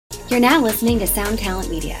You're now listening to Sound Talent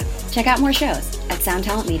Media. Check out more shows at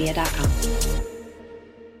soundtalentmedia.com.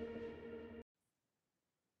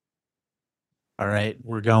 All right,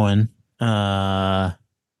 we're going. What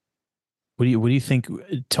do you think?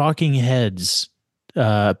 Talking Heads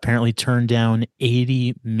apparently turned down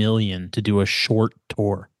 $80 million to do a short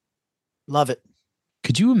tour. Love it.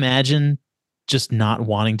 Could you imagine just not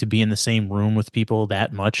wanting to be in the same room with people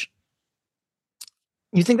that much?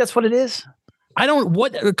 You think that's what it is?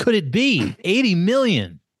 What could it be? 80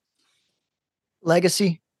 million.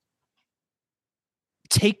 Legacy.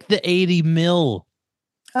 Take the 80 mil.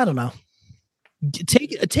 I don't know.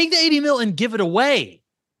 Take the 80 mil and give it away.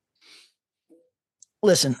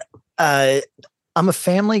 Listen, I'm a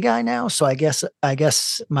family guy now, so I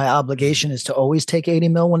guess my obligation is to always take 80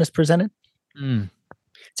 mil when it's presented.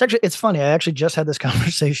 It's funny. I actually just had this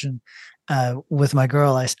conversation with my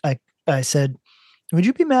girl. I said, would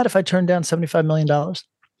you be mad if I turned down $75 million?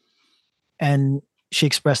 And she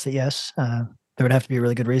expressed that yes, there would have to be a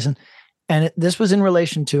really good reason. And this was in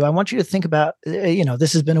relation to, I want you to think about,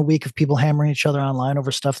 this has been a week of people hammering each other online over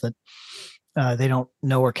stuff that they don't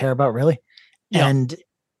know or care about really. Yeah. And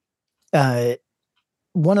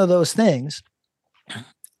one of those things,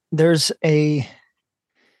 there's a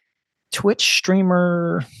Twitch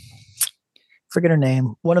streamer, forget her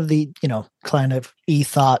name, one of the, kind of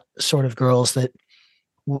e-thought sort of girls that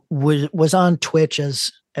was on Twitch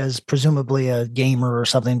as presumably a gamer or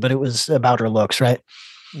something, but it was about her looks, right?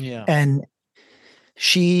 Yeah. And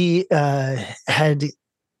she had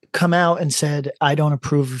come out and said, I don't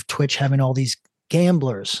approve of Twitch having all these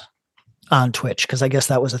gamblers on Twitch, because I guess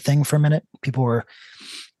that was a thing for a minute. People were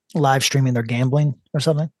live streaming their gambling or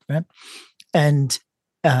something, right? And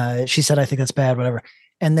she said, I think that's bad, whatever.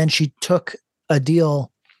 And then she took a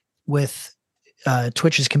deal with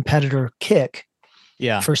Twitch's competitor Kick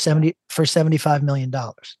for $75 million.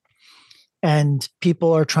 And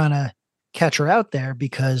people are trying to catch her out there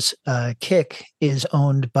because Kick is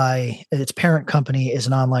owned by, its parent company is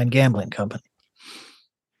an online gambling company.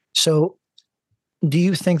 So do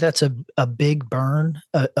you think that's a big burn,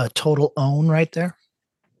 a total own right there?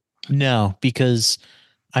 No, because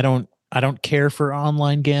I don't care for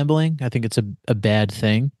online gambling. I think it's a bad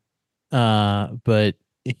thing. But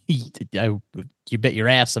you bet your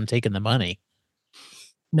ass I'm taking the money.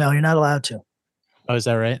 No, you're not allowed to. Oh, is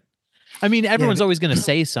that right? I mean, everyone's always going to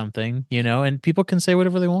say something, and people can say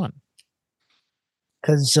whatever they want.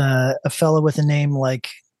 Because a fellow with a name like,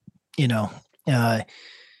 Internet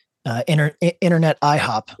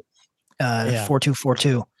IHOP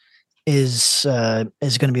 4242 is going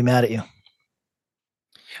to be mad at you.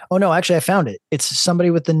 Oh no, actually I found it. It's somebody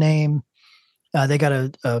with the name. They got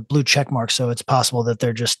a blue check mark, so it's possible that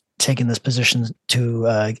they're just taking this position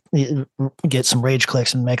to get some rage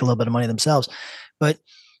clicks and make a little bit of money themselves. But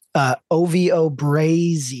OVO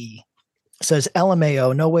Brazy says,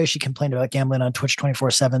 LMAO, no way she complained about gambling on Twitch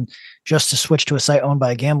 24/7 just to switch to a site owned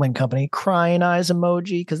by a gambling company. Crying eyes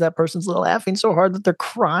emoji, because that person's laughing so hard that they're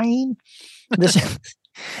crying.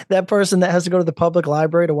 That person that has to go to the public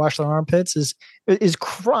library to wash their armpits is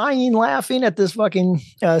crying, laughing at this fucking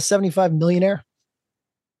 75 millionaire.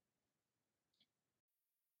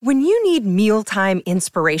 When you need mealtime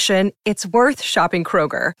inspiration, it's worth shopping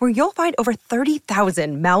Kroger, where you'll find over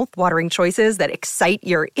 30,000 mouth-watering choices that excite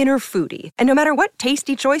your inner foodie. And no matter what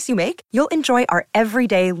tasty choice you make, you'll enjoy our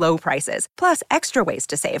everyday low prices, plus extra ways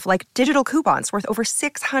to save, like digital coupons worth over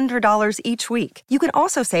 $600 each week. You can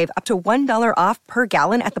also save up to $1 off per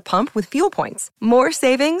gallon at the pump with fuel points. More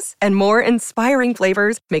savings and more inspiring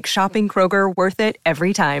flavors make shopping Kroger worth it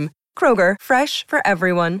every time. Kroger, fresh for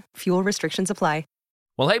everyone. Fuel restrictions apply.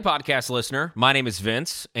 Well, hey, podcast listener. My name is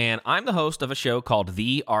Vince, and I'm the host of a show called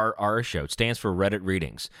The RR Show. It stands for Reddit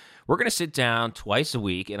Readings. We're going to sit down twice a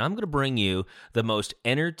week, and I'm going to bring you the most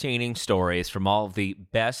entertaining stories from all of the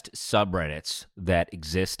best subreddits that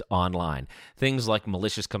exist online. Things like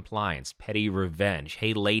malicious compliance, petty revenge,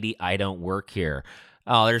 hey, lady, I don't work here.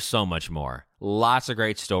 Oh, there's so much more. Lots of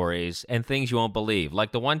great stories and things you won't believe.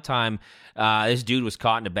 Like the one time this dude was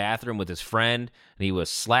caught in a bathroom with his friend and he was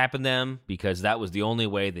slapping them because that was the only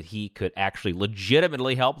way that he could actually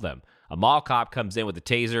legitimately help them. A mall cop comes in with a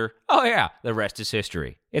taser. Oh, yeah, the rest is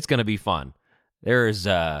history. It's going to be fun. There's,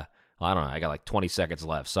 I don't know, I got like 20 seconds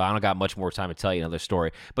left, so I don't got much more time to tell you another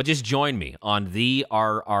story. But just join me on The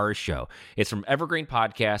RR Show. It's from Evergreen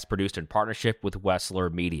Podcast, produced in partnership with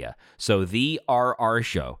Wessler Media. So The RR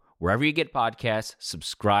Show, wherever you get podcasts,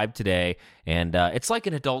 subscribe today. And it's like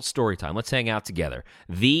an adult story time. Let's hang out together.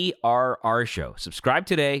 The RR Show. Subscribe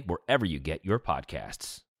today wherever you get your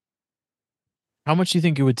podcasts. How much do you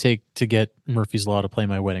think it would take to get Murphy's Law to play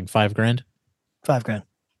my wedding? $5,000? $5,000.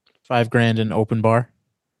 $5,000 in open bar.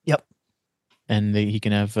 Yep. And he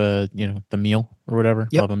can have the meal or whatever.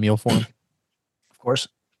 Yep. They'll have a meal for him. Of course.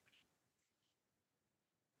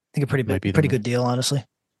 I think a pretty good deal, honestly.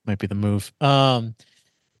 Might be the move.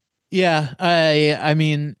 Yeah, I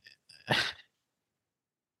mean,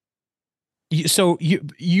 so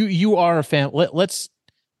you are a fan. Let's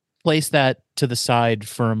place that to the side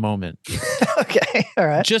for a moment. Okay, all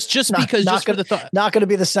right. Just because not for the thought, not going to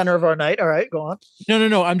be the center of our night. All right, go on.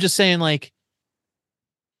 No. I'm just saying, like,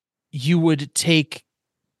 you would take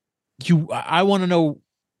you. I want to know.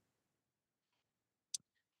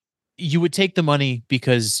 You would take the money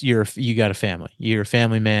because you got a family. You're a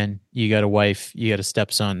family man. You got a wife. You got a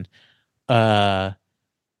stepson. So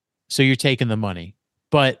you're taking the money.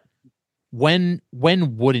 But when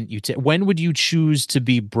wouldn't you take? When would you choose to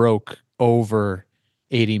be broke over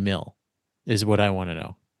 80 mil? Is what I want to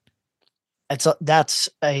know. That's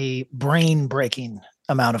a brain breaking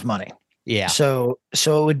amount of money. Yeah. So it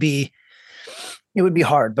would be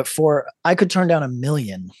hard. But I could turn down $1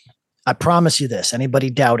 million. I promise you this. Anybody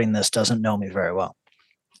doubting this doesn't know me very well.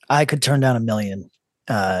 I could turn down $1 million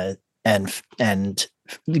and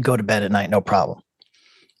go to bed at night, no problem.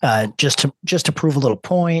 Just to prove a little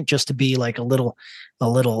point, just to be like a little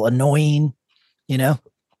annoying,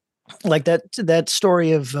 like that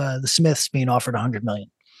story of the Smiths being offered $100 million.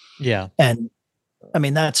 Yeah. And I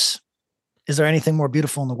mean, is there anything more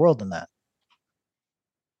beautiful in the world than that?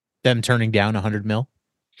 Them turning down 100 mil?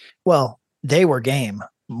 Well, they were game.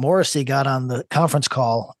 Morrissey got on the conference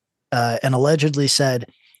call and allegedly said,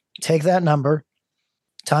 take that number,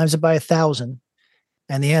 times it by 1,000.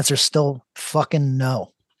 And the answer is still fucking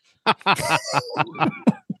no.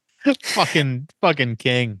 fucking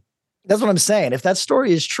king. That's what I'm saying. If that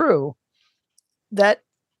story is true, there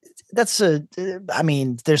is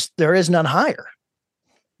none higher.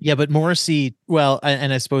 Yeah, but Morrissey, well,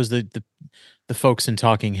 and I suppose the folks in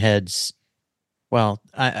Talking Heads, well,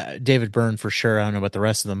 David Byrne for sure. I don't know about the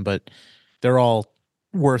rest of them, but they're all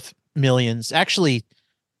worth millions. Actually,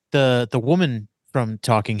 the woman from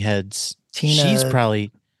Talking Heads, Tina,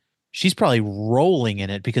 she's probably rolling in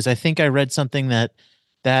it, because I think I read something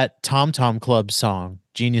that Tom Tom Club song,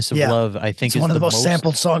 Genius of Love, I think it's one of the most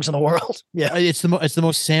sampled songs in the world. Yeah. It's the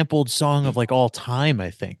most sampled song of like all time,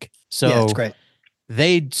 I think. So yeah, it's great.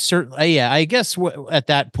 They'd certainly, I guess at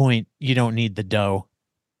that point you don't need the dough,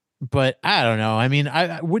 but I don't know. I mean,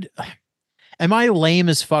 I would, am I lame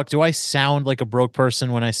as fuck? Do I sound like a broke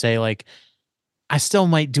person when I say, like, I still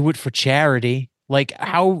might do it for charity? Like,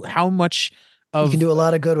 how much of, you can do a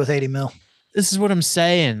lot of good with 80 mil. This is what I'm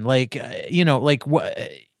saying. Like, like, what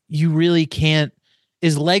you really can't,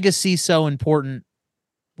 is legacy so important?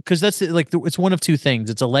 Because that's like, it's one of two things.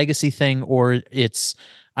 It's a legacy thing, or it's,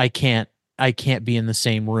 I can't be in the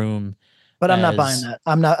same room. But I'm not buying that.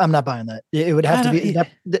 I'm not buying that. It would have to be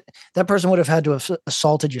that person would have had to have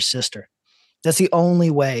assaulted your sister. That's the only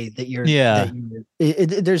way that you're. Yeah.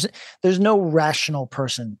 There's no rational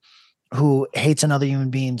person who hates another human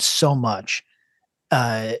being so much.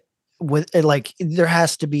 With like, there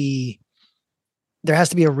has to be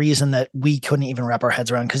a reason that we couldn't even wrap our heads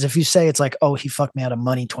around. Because if you say it's like, oh, he fucked me out of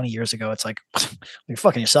money 20 years ago, it's like, you're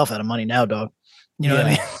fucking yourself out of money now, dog. You know what I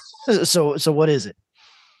mean? So what is it?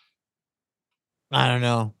 I don't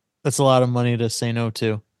know. That's a lot of money to say no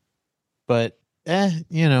to. But, I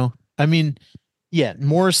mean, yeah,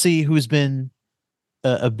 Morrissey, who's been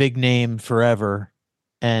a big name forever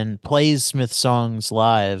and plays Smith songs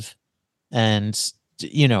live. And,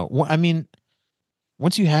 I mean,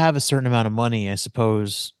 once you have a certain amount of money, I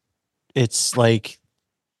suppose it's like,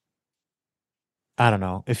 I don't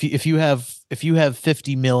know. If you have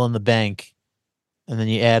 50 mil in the bank and then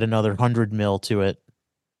you add another 100 mil to it,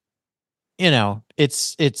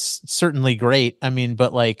 it's certainly great. I mean,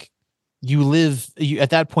 but like, at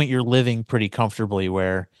that point you're living pretty comfortably,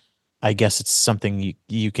 where I guess it's something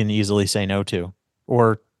you can easily say no to,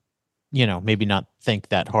 or, maybe not think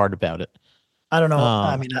that hard about it. I don't know.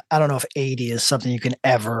 I mean, I don't know if 80 is something you can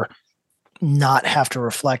ever not have to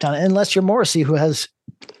reflect on, unless you're Morrissey, who has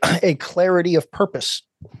a clarity of purpose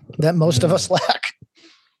that most of us lack.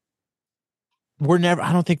 I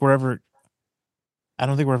don't think we're ever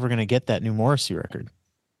going to get that new Morrissey record.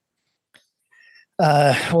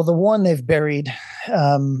 Well, the one they've buried,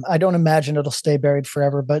 I don't imagine it'll stay buried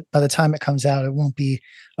forever, but by the time it comes out, it won't be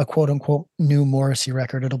a quote unquote new Morrissey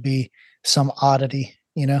record. It'll be some oddity,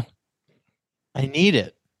 I need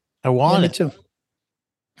it. I want it.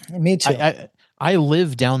 Me too. I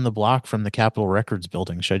live down the block from the Capitol Records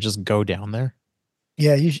building. Should I just go down there?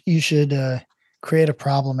 Yeah, you should create a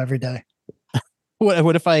problem every day.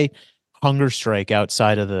 What if I hunger strike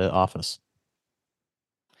outside of the office?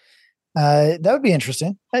 That would be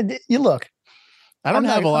interesting. You look. I don't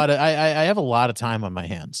I'm have not- a lot of. I have a lot of time on my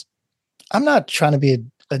hands. I'm not trying to be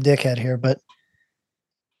a dickhead here, but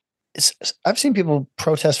I've seen people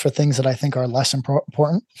protest for things that I think are less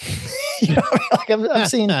important. You know, like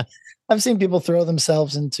I've seen people throw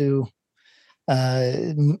themselves into,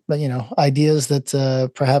 ideas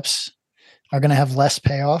that perhaps are going to have less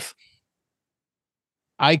payoff.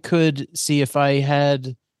 I could see if I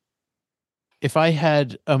had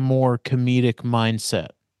a more comedic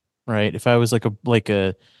mindset, right? If I was like a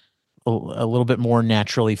little bit more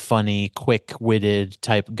naturally funny, quick-witted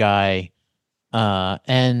type guy,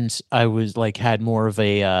 and I was like had more of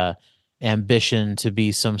a ambition to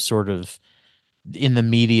be some sort of in the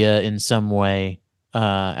media in some way,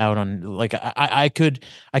 out on like I could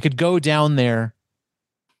go down there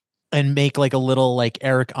and make like a little like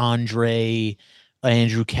Eric Andre,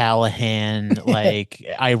 Andrew Callahan, like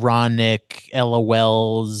ironic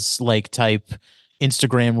LOLs, like type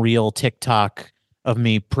Instagram reel TikTok of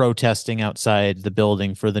me protesting outside the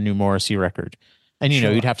building for the new Morrissey record. And,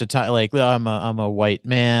 Sure. you'd have to talk like, well, I'm a white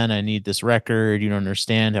man. I need this record. You don't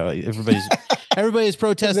understand how everybody's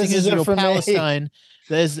protesting This is it Israel, for me. Palestine.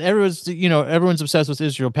 Everyone's obsessed with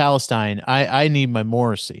Israel, Palestine. I need my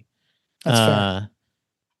Morrissey. That's fair.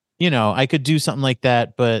 I could do something like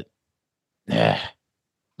that, but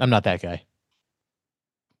I'm not that guy.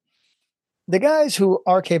 The guys who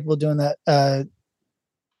are capable of doing that,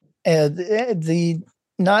 the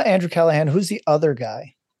not Andrew Callahan, who's the other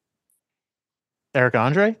guy? Eric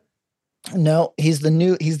Andre? No, he's the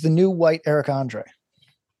new white Eric Andre.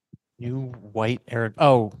 New white Eric.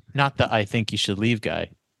 Oh, not the I think you should leave guy.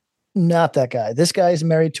 Not that guy. This guy is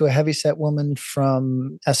married to a heavyset woman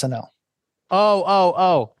from SNL.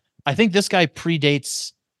 Oh. I think this guy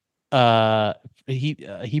predates he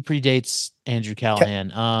predates Andrew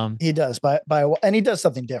Callahan. He does and he does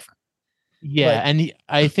something different. Yeah, Like- and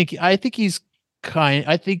I think he's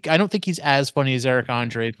I don't think he's as funny as Eric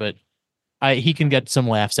Andre, but he can get some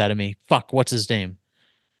laughs out of me. Fuck, what's his name?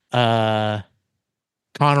 Connor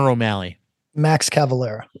O'Malley. Max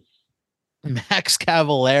Cavalera. Max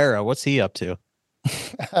Cavalera. What's he up to?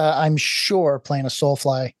 I'm sure playing a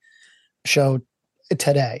Soulfly show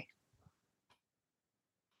today.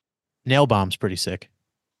 Nail Bomb's pretty sick.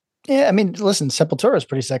 Yeah, I mean, listen, Sepultura is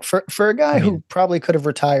pretty sick for a guy who probably could have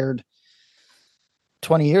retired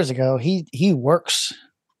 20 years ago. He works.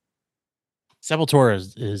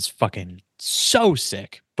 Sepultura is fucking so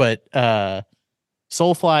sick, but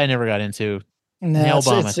Soulfly I never got into. Nail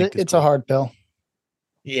Bomb, I think it's a hard pill.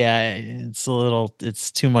 Yeah,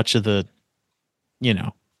 it's too much of the,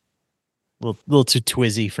 little too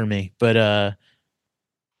twizzy for me. But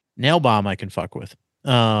Nail Bomb I can fuck with.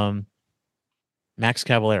 Max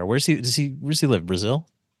Cavalera, where's he live? Brazil?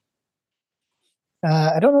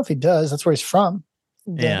 I don't know if he does. That's where he's from.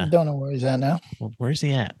 Yeah. Don't know where he's at now. Well, where's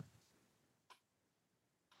he at?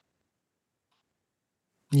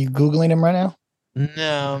 You Googling him right now?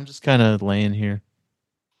 No, I'm just kind of laying here.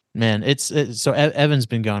 Man, so Evan's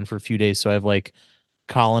been gone for a few days, so I've like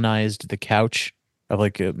colonized the couch. I've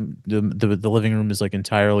like the living room is like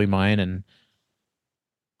entirely mine, and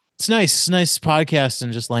it's nice podcast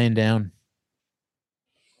and just laying down.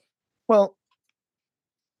 Well,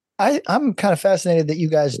 I'm kind of fascinated that you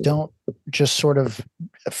guys don't just sort of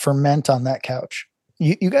ferment on that couch.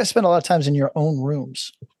 You guys spend a lot of times in your own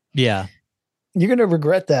rooms. Yeah. You're going to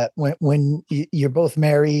regret that when you're both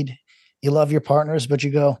married, you love your partners, but you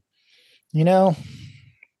go,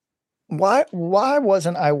 why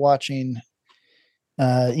wasn't I watching,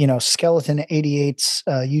 Skeleton 88's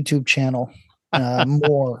YouTube channel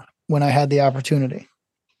more when I had the opportunity?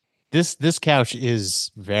 This couch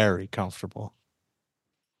is very comfortable.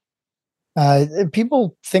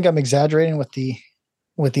 People think I'm exaggerating with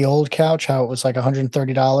the old couch, how it was like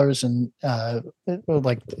 $130 and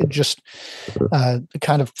like just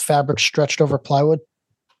kind of fabric stretched over plywood.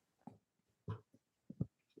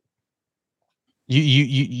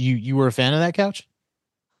 You were a fan of that couch?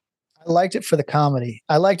 I liked it for the comedy.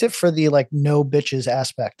 I liked it for the like no bitches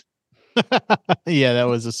aspect. Yeah, that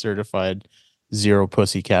was a certified zero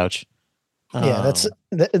pussy couch. Yeah, that's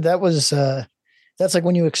like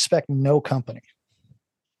when you expect no company.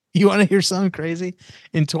 You want to hear something crazy?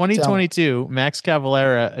 In 2022, Max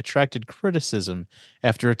Cavalera attracted criticism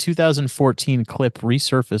after a 2014 clip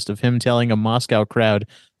resurfaced of him telling a Moscow crowd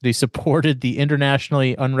that he supported the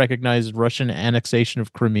internationally unrecognized Russian annexation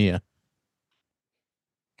of Crimea.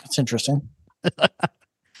 That's interesting.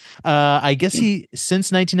 I guess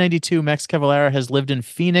since 1992, Max Cavalera has lived in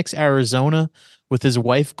Phoenix, Arizona with his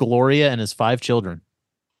wife, Gloria, and his 5 children.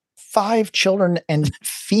 5 children and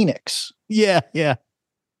Phoenix. Yeah.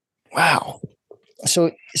 Wow.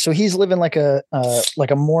 So he's living like a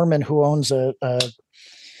Mormon who owns a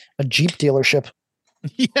Jeep dealership.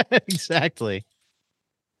 Yeah, exactly.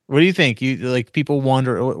 What do you think? You like people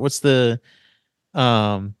wander? What's the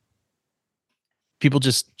people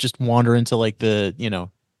just wander into like the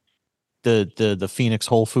the Phoenix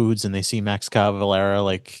Whole Foods and they see Max Cavalera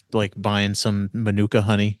like buying some Manuka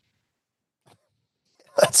honey.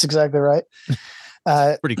 That's exactly right.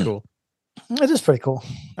 Pretty cool. It is pretty cool.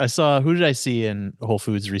 I saw, who did I see in Whole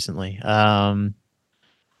Foods recently?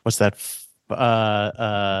 What's that?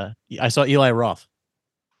 I saw Eli Roth.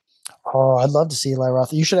 Oh, I'd love to see Eli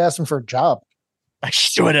Roth. You should ask him for a job. I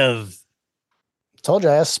should have. Told you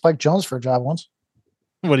I asked Spike Jones for a job once.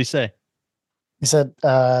 What'd he say? He said,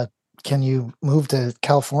 can you move to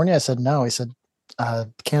California? I said, no. He said,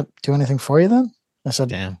 can't do anything for you then? I said,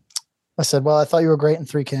 damn. I said, well, I thought you were great in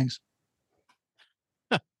Three Kings.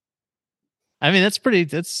 I mean, if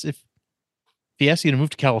he asked you to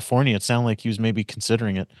move to California, it sounded like he was maybe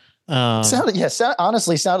considering it.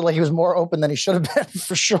 Honestly sounded like he was more open than he should have been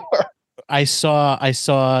for sure. I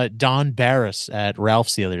saw Don Barris at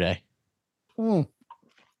Ralph's the other day. For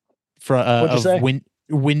What'd you say?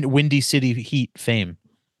 Windy City Heat fame.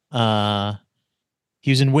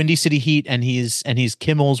 He was in Windy City Heat and he's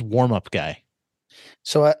Kimmel's warm-up guy.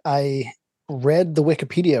 So I read the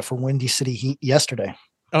Wikipedia for Windy City Heat yesterday.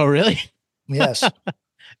 Oh, really? Yes.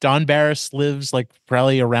 Don Barris lives like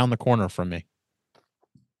probably around the corner from me.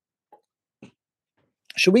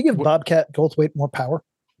 Should we give Bobcat Goldthwait more power?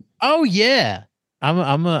 Oh yeah.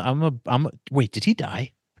 Wait, did he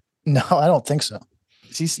die? No, I don't think so.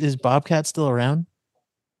 Is Bobcat still around?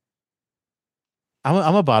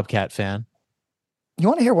 I'm a Bobcat fan. You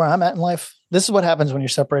want to hear where I'm at in life? This is what happens when you're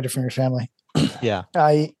separated from your family. Yeah.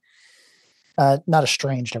 I not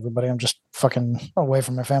estranged, everybody. I'm just fucking away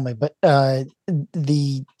from my family. But I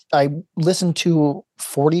listened to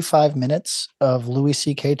 45 minutes of Louis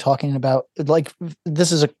C.K. talking about, like,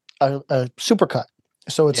 this is a supercut.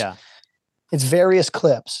 So it's various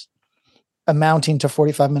clips amounting to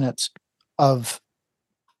 45 minutes of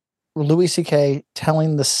Louis C.K.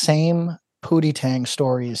 telling the same Pootie Tang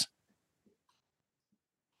stories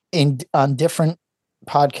on different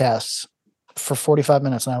podcasts for 45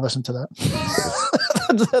 minutes, and I listened to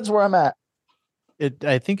that. That's where I'm at.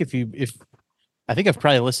 I think I've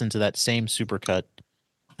probably listened to that same supercut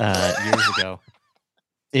years ago.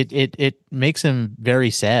 It makes him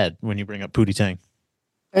very sad when you bring up Pootie Tang.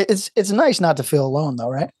 It's nice not to feel alone, though,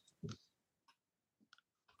 right?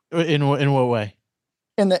 In what way?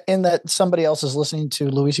 In that somebody else is listening to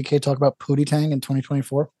Louis C.K. talk about Pootie Tang in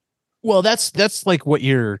 2024. Well, that's like what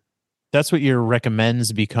your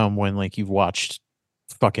recommends become when like you've watched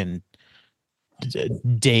fucking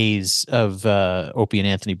days of Opie and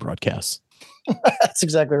Anthony broadcasts. That's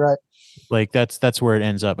exactly right. Like that's where it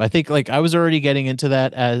ends up. I think like I was already getting into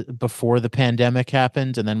that before the pandemic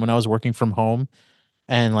happened, and then when I was working from home,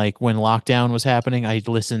 and like when lockdown was happening, I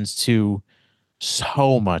listened to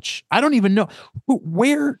so much. I don't even know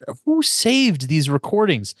who saved these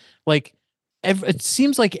recordings. Like it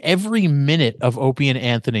seems like every minute of Opie and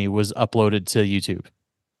Anthony was uploaded to YouTube.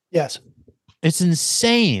 Yes. It's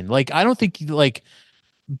insane. Like I don't think like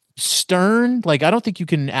Stern, like I don't think you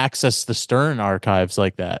can access the Stern archives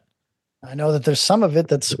like that. I know that there's some of it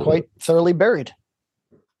that's quite thoroughly buried.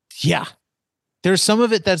 Yeah. There's some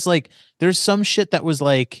of it that's like, there's some shit that was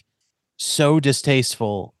like so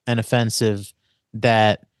distasteful and offensive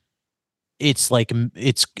that it's like,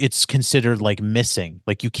 it's considered like missing.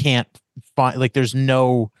 Like you can't find, like there's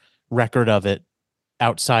no record of it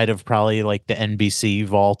outside of probably like the NBC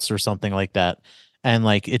vaults or something like that. And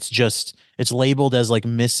like, it's labeled as like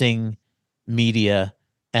missing media,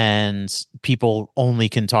 and people only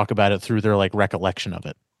can talk about it through their like recollection of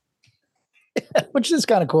it. Which is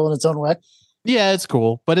kind of cool in its own way. Yeah, it's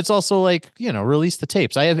cool, but it's also like, release the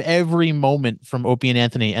tapes. I have every moment from Opie and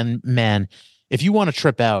Anthony, and man, if you want to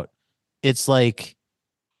trip out, it's like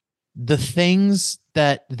the things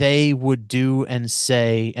that they would do and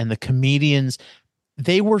say, and the comedians,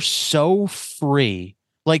 they were so free.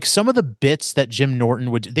 Like some of the bits that Jim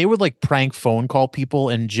Norton they would like prank phone call people,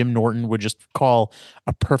 and Jim Norton would just call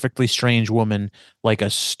a perfectly strange woman like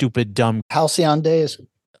a stupid, dumb Halcyon Days.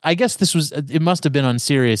 I guess it must have been on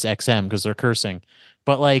Sirius XM because they're cursing,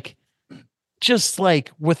 but like, just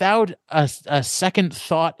like without a second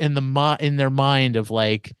thought in their mind of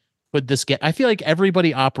like, would this get, I feel like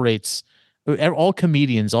everybody operates, all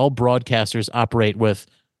comedians, all broadcasters operate with,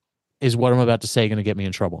 is what I'm about to say going to get me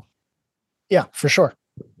in trouble? Yeah, for sure.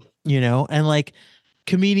 And like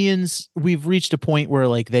comedians, we've reached a point where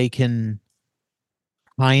like they can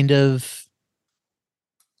kind of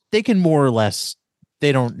they can more or less,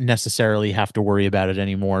 they don't necessarily have to worry about it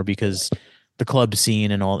anymore because the club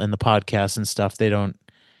scene and all and the podcasts and stuff, they don't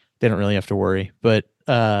really have to worry. But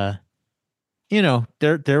you know,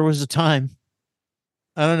 there was a time.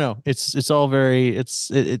 I don't know. It's all very.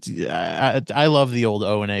 I love the old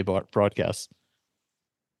O&A broadcasts.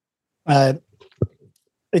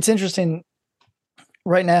 It's interesting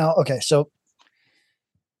right now. Okay, so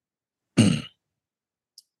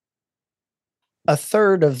a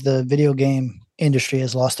third of the video game industry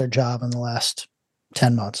has lost their job in the last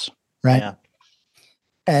 10 months, right? Yeah.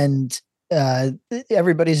 And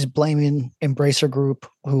everybody's blaming Embracer Group,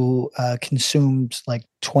 who consumed like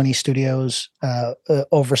 20 studios,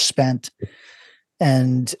 overspent,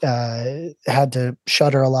 and had to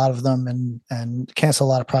shutter a lot of them and cancel a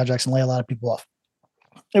lot of projects and lay a lot of people off.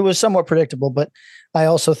 It was somewhat predictable, but I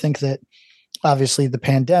also think that obviously the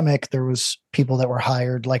pandemic, there was people that were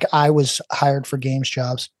hired. Like I was hired for games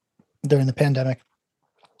jobs during the pandemic.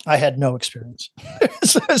 I had no experience.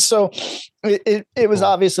 So it was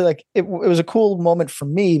obviously like, it was a cool moment for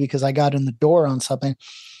me because I got in the door on something,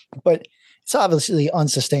 but it's obviously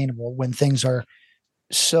unsustainable when things are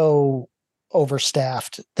so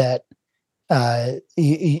overstaffed that,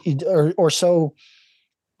 or so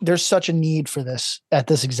there's such a need for this at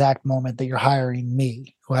this exact moment that you're hiring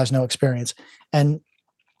me who has no experience. And,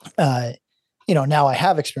 you know, now I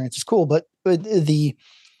have experience. It's cool, but it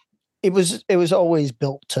was always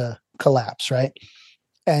built to collapse. Right.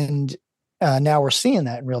 And now we're seeing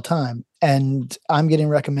that in real time. And I'm getting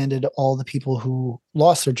recommended all the people who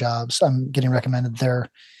lost their jobs. I'm getting recommended their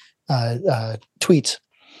tweets.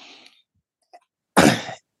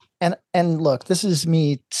 And look, this is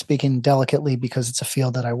me speaking delicately because it's a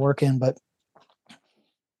field that I work in, but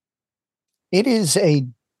it is a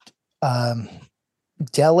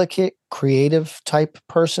delicate, creative type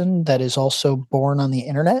person that is also born on the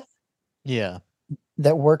internet. Yeah.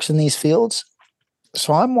 That works in these fields.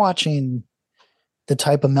 So I'm watching the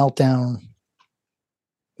type of meltdown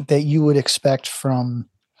that you would expect from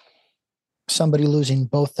somebody losing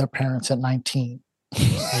both their parents at 19. You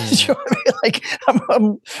know what I mean? Like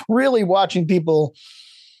I'm really watching people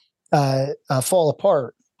fall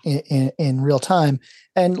apart in real time.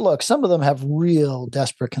 And look, some of them have real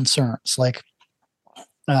desperate concerns. Like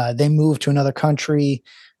they moved to another country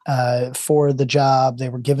for the job. They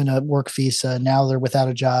were given a work visa. Now they're without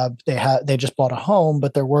a job. They just bought a home,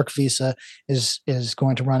 but their work visa is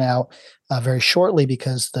going to run out very shortly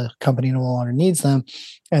because the company no longer needs them,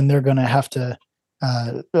 and they're going to have to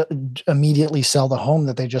immediately sell the home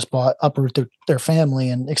that they just bought, uproot their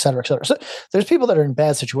family, and et cetera, et cetera. So there's people that are in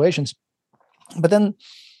bad situations, but then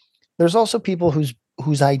there's also people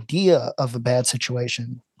whose idea of a bad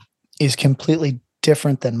situation is completely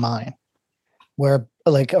different than mine, where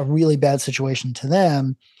like a really bad situation to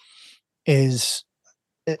them is,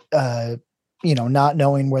 not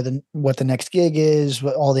knowing what the next gig is,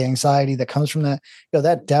 all the anxiety that comes from that.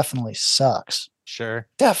 That definitely sucks. Sure.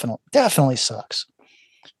 Definitely sucks.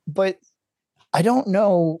 But I don't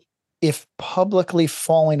know if publicly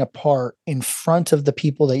falling apart in front of the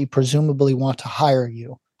people that you presumably want to hire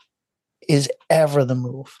you is ever the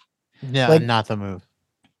move. Yeah, like, not the move.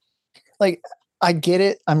 Like, I get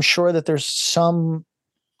it. I'm sure that there's some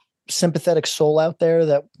sympathetic soul out there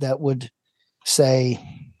that would say,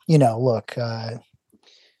 look,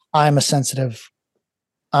 I'm a sensitive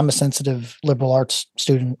liberal arts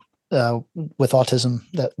student with autism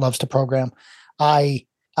that loves to program.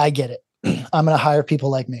 I get it. I'm going to hire people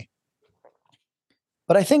like me.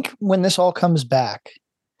 But I think when this all comes back,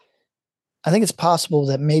 I think it's possible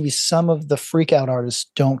that maybe some of the freak out artists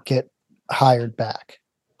don't get hired back.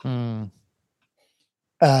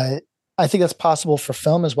 I think that's possible for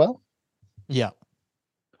film as well. Yeah.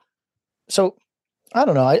 So I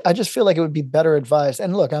don't know. I just feel like it would be better advised.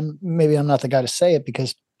 And look, I'm not the guy to say it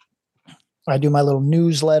because I do my little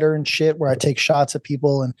newsletter and shit where I take shots at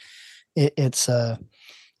people, and it's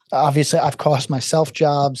obviously I've cost myself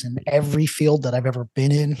jobs in every field that I've ever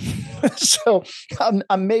been in. So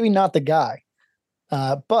I'm maybe not the guy,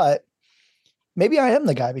 but maybe I am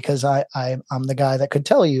the guy because I'm the guy that could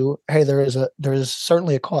tell you, hey, there is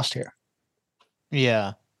certainly a cost here.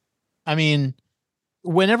 Yeah. I mean,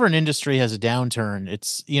 whenever an industry has a downturn,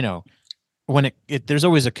 it's, when there's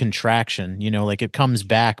always a contraction, like it comes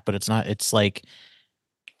back, but it's like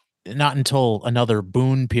not until another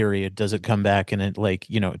boon period does it come back and it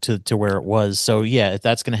to where it was. So yeah, if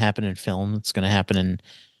that's going to happen in film, it's going to happen in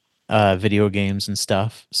video games and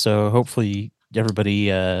stuff. So hopefully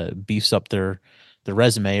everybody beefs up their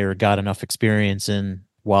resume or got enough experience in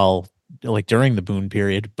while during the boon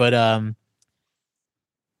period. But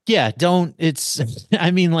Yeah, don't. It's.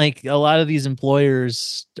 I mean, like a lot of these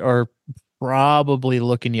employers are probably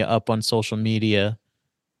looking you up on social media.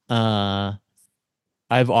 Uh,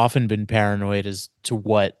 I've often been paranoid as to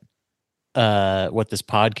what this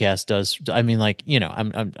podcast does. I mean, like,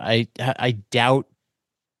 I doubt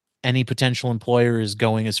any potential employer is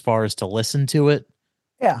going as far as to listen to it,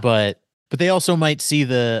 Yeah. but they also might see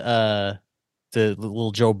the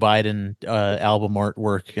little Joe Biden album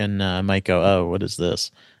artwork and might go, oh, what is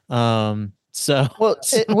this? So Well,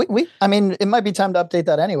 I mean, it might be time to update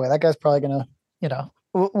that anyway. That guy's probably gonna, gonna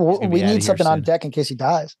we be outta need here something on soon. deck in case he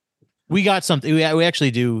dies. We got something. We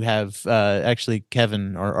actually do have. Actually,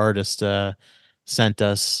 Kevin, our artist, sent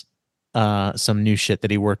us some new shit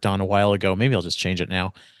that he worked on a while ago. Maybe I'll just change it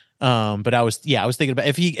now. But I was thinking about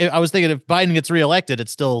I was thinking if Biden gets reelected,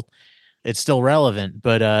 it's still relevant.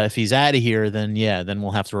 But if he's out of here, then then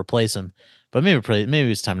we'll have to replace him. But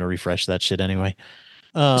maybe it's time to refresh that shit anyway.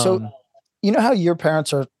 So, you know how your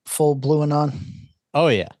parents are full blue and on? Oh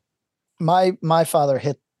yeah, My father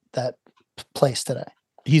hit that place today.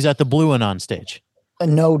 he's at the Blue and on stage.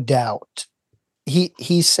 No doubt.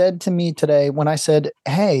 He said to me today when I said,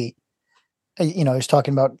 "Hey," he was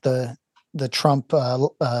talking about the Trump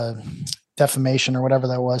defamation or whatever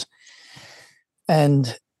that was,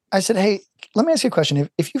 and I said, "Hey, let me ask you a question.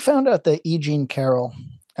 If you found out that E. Jean Carroll,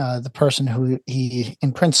 the person who he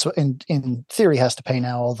in theory has to pay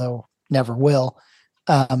now, although never will,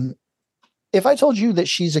 if I told you that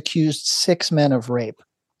she's accused 6 men of rape,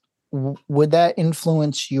 would that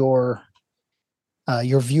influence your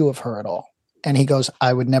view of her at all?" And he goes,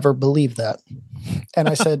 "I would never believe that." And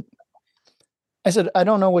I said, "I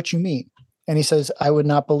don't know what you mean." And he says, "I would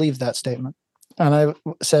not believe that statement." And I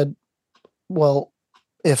said, "Well,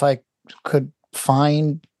 if I could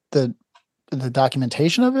find the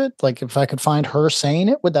documentation of it, like if I could find her saying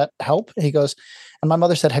it, would that help?" And he goes, and my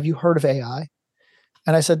mother said, "Have you heard of AI?"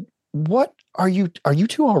 And I said, "What are you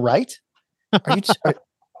two all right? Are you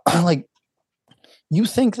like, you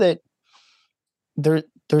think that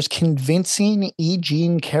there's convincing E.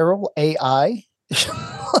 Jean Carroll AI?"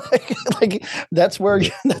 like that's where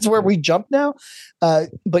we jump now.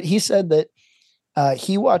 But he said that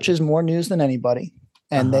he watches more news than anybody,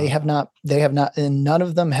 and they have not, and none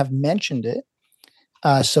of them have mentioned it.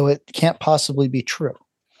 So it can't possibly be true.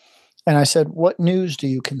 And I said, "What news do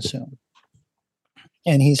you consume?"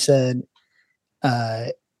 And he said,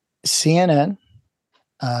 CNN,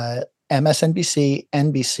 MSNBC,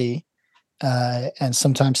 NBC, and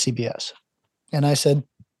sometimes CBS. And I said,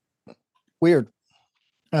 "Weird.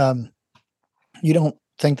 You don't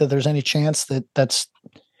think that there's any chance that that's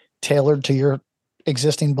tailored to your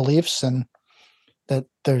existing beliefs and that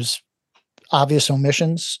there's obvious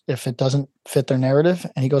omissions if it doesn't fit their narrative?"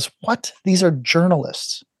 And he goes, "What? These are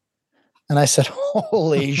journalists." And I said,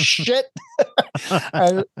 "Holy shit."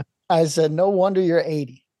 I said, "No wonder you're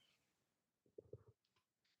 80.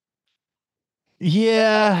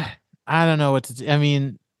 Yeah, I don't know what to. I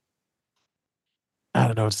mean, I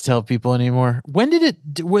don't know what to tell people anymore. When did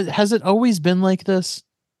has it always been like this?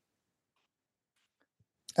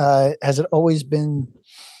 Has it always been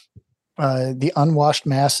the unwashed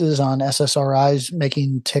masses on SSRIs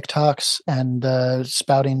making TikToks and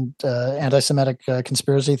spouting anti-Semitic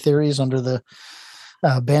conspiracy theories under the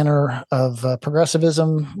banner of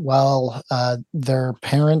progressivism, while their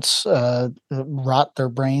parents rot their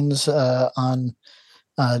brains on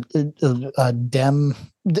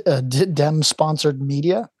Dem sponsored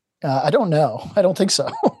media?" I don't know. I don't think so.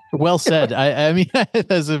 Well said. I mean,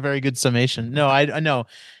 that's a very good summation. No, I know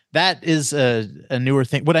that is a newer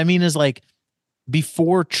thing. What I mean is, like,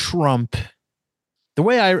 before Trump, the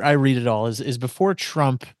way I read it all is before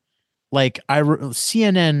Trump, like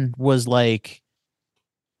CNN was like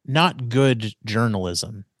not good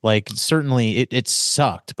journalism. Like, certainly it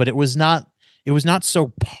sucked, but it was not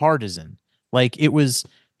so partisan. Like, it was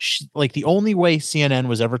like the only way CNN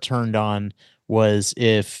was ever turned on was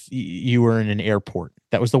if you were in an airport.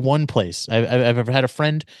 That was the one place. I've ever had a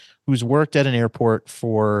friend who's worked at an airport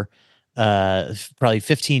for probably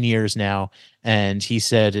 15 years now, and he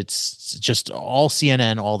said it's just all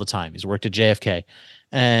CNN all the time. He's worked at JFK,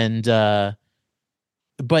 and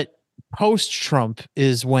but post Trump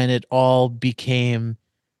is when it all became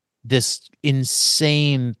this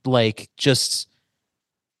insane, like just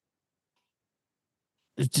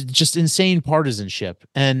insane partisanship,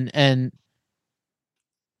 and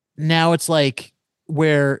now it's like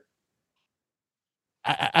where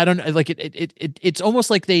I don't know, like it's almost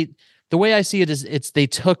like the way I see it is they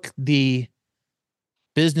took the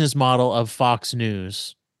business model of Fox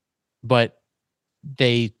News, but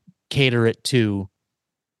they cater it to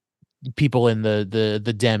people in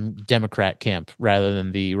the Democrat camp rather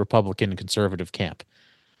than the Republican conservative camp.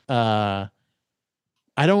 I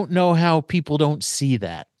don't know how people don't see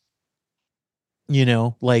that.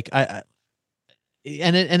 Like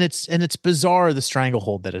it's bizarre, the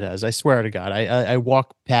stranglehold that it has. I swear to God, I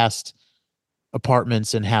walk past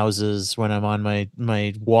apartments and houses when I'm on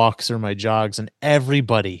my walks or my jogs, and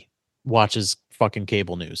everybody watches fucking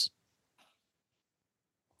cable news.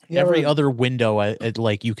 Every other window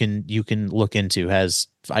like you can look into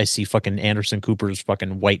I see fucking Anderson Cooper's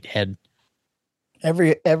fucking white head.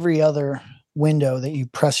 Every other window that you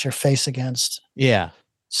press your face against. Yeah.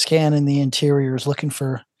 Scanning the interiors, looking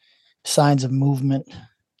for signs of movement,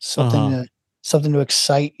 something to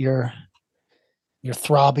excite your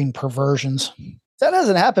throbbing perversions. That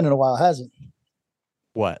hasn't happened in a while, has it?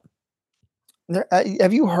 What?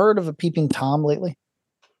 Have you heard of a peeping Tom lately?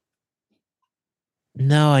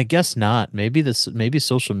 No, I guess not. Maybe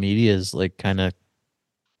social media is like kind of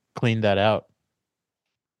cleaned that out.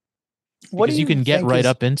 Because you can get right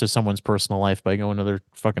up into someone's personal life by going to their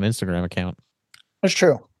fucking Instagram account. That's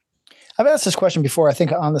true. I've asked this question before, I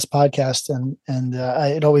think, on this podcast, and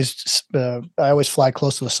I always fly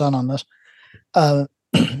close to the sun on this.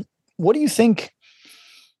 What do you think?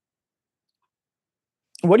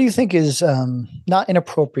 What do you think is not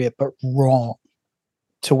inappropriate but wrong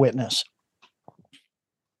to witness?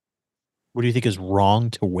 What do you think is wrong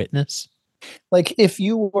to witness? Like if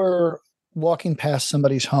you were walking past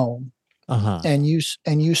somebody's home, and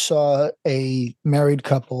you saw a married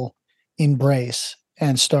couple embrace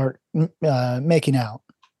and start making out,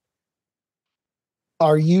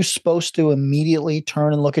 are you supposed to immediately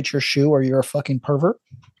turn and look at your shoe, or you're a fucking pervert?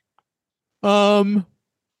 I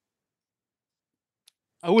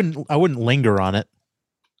wouldn't linger on it.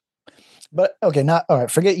 But okay, not all right.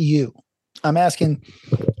 Forget you. I'm asking,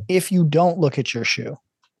 if you don't look at your shoe,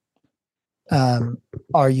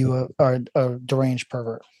 are you a deranged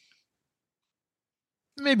pervert?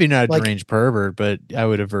 Maybe not a deranged pervert, but I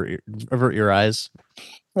would avert your eyes.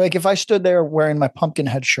 Like if I stood there wearing my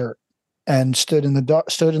Pumpkinhead shirt and stood in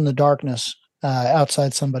the darkness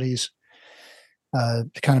outside somebody's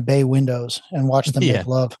kind of bay windows and watched them make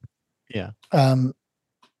love. Yeah.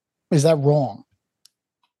 Is that wrong?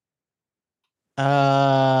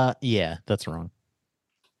 Yeah, that's wrong.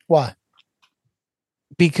 Why?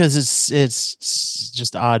 Because it's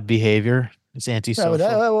just odd behavior. It's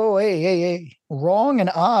antisocial. Hey. Wrong and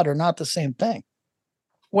odd are not the same thing.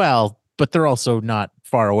 Well, but they're also not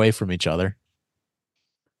far away from each other.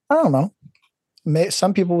 I don't know.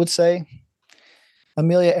 Some people would say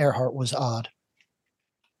Amelia Earhart was odd.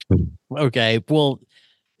 Okay, well,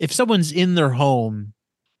 if someone's in their home,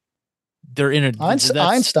 they're in a...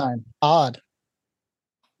 Einstein, odd.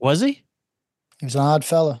 Was he? He was an odd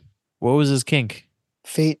fella. What was his kink?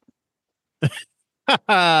 Feet.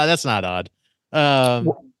 That's not odd.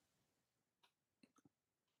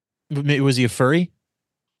 Was he a furry?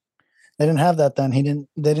 They didn't have that then.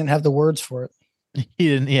 They didn't have the words for it. He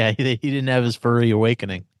didn't. Yeah, he didn't have his furry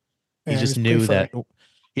awakening. He just knew that.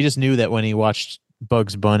 He just knew that when he watched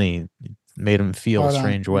Bugs Bunny, it made him feel a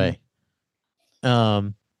strange way.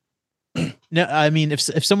 No, I mean,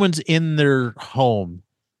 if someone's in their home,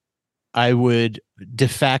 I would de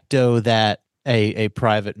facto that a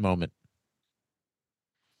private moment.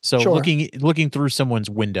 So sure. looking through someone's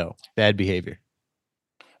window, bad behavior.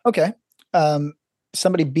 Okay.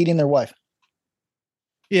 Somebody beating their wife.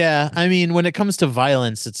 Yeah, I mean, when it comes to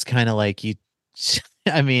violence, it's kind of like you.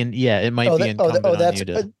 I mean, yeah, it might be incumbent on you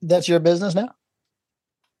to. That's your business now?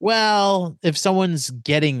 Well, if someone's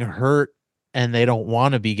getting hurt and they don't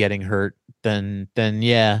want to be getting hurt, then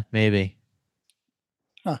yeah, maybe.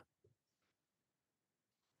 Huh.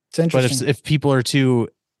 It's interesting. But if people are too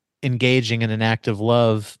engaging in an act of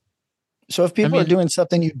love. So if people are doing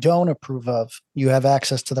something you don't approve of, you have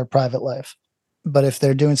access to their private life. But if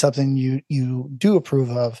they're doing something you do approve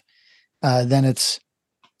of, then it's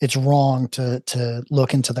wrong to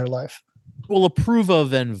look into their life. Well, approve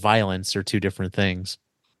of and violence are two different things.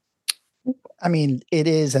 I mean, it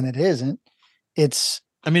is and it isn't. I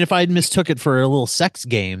mean, if I mistook it for a little sex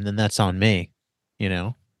game, then that's on me, you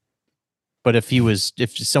know. But if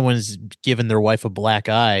someone's given their wife a black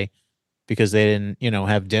eye because they didn't,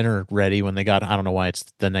 have dinner ready when they got, I don't know why it's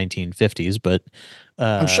the 1950s, but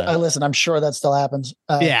I'm sure that still happens.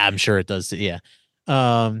 Yeah, I'm sure it does. Yeah.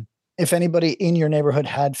 If anybody in your neighborhood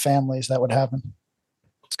had families, that would happen.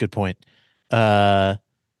 That's a good point. I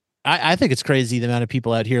think it's crazy the amount of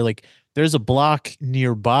people out here. Like, there's a block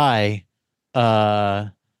nearby,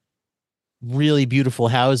 really beautiful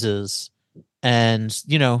houses, and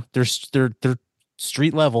they're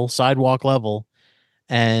street level, sidewalk level,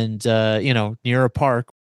 and near a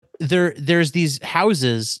park. There's these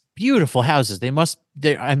houses, beautiful houses.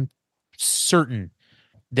 I'm certain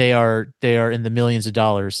they are in the millions of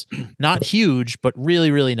dollars. Not huge, but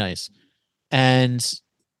really, really nice. And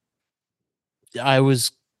I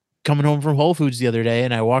was coming home from Whole Foods the other day,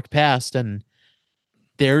 and I walked past, and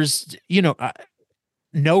there's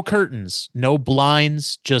no curtains, no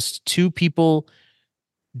blinds, just two people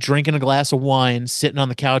drinking a glass of wine, sitting on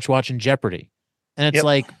the couch watching Jeopardy. And it's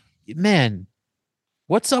like, man,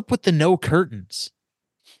 what's up with the no curtains?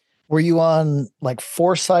 Were you on like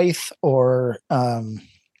Forsyth or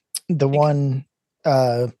the one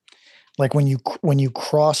like when you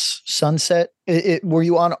cross Sunset? Were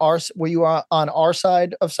you on our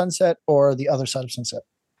side of Sunset or the other side of Sunset?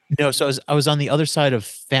 No, so I was on the other side of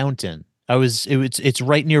Fountain. It's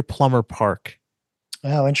right near Plummer Park.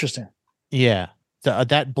 Oh, interesting. Yeah,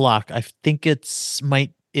 that block. I think it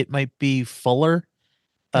might be Fuller.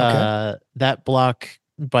 Okay. That block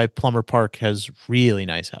by Plummer Park has really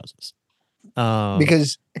nice houses.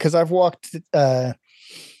 Because I've walked that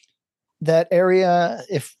area.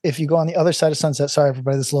 If you go on the other side of Sunset, sorry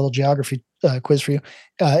everybody, this is a little geography quiz for you.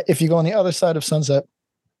 If you go on the other side of Sunset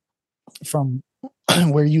from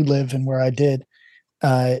where you live and where I did,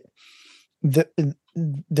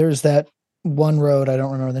 there's that one road, I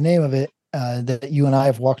don't remember the name of it, that you and I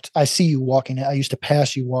have walked. I see you walking it. I used to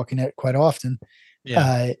pass you walking it quite often.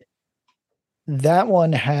 Yeah. That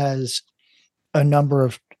one has a number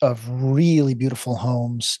of really beautiful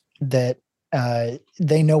homes that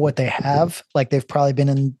they know what they have. Like they've probably been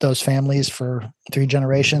in those families for 3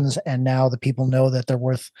 generations, and now the people know that they're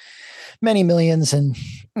worth many millions, and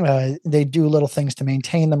they do little things to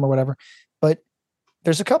maintain them or whatever. But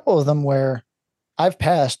there's a couple of them where I've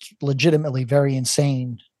passed legitimately very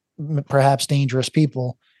insane, perhaps dangerous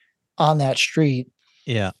people on that street.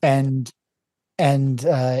 Yeah. And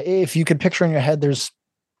if you could picture in your head, there's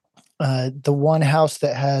the one house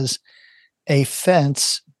that has a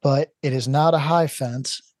fence, but it is not a high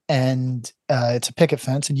fence, and it's a picket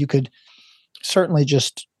fence, and you could certainly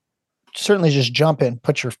just jump in,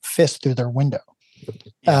 put your fist through their window.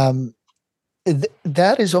 Yeah.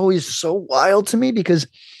 That is always so wild to me, because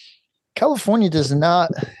California does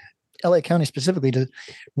not, LA County specifically,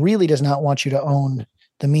 really does not want you to own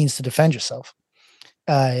the means to defend yourself.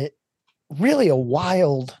 Really a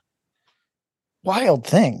wild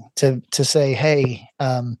thing to say, hey,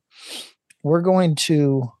 we're going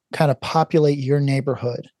to kind of populate your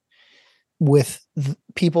neighborhood with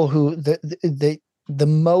people who the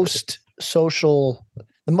most socially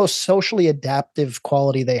adaptive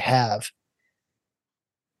quality they have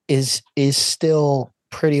is still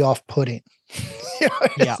pretty off-putting.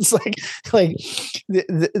 Yeah. It's like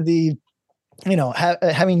the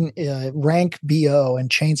having rank BO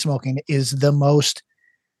and chain smoking is the most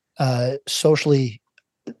socially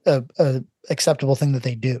acceptable thing that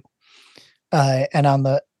they do. And on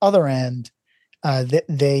the other end,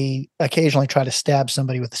 they occasionally try to stab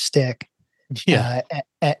somebody with a stick. Yeah.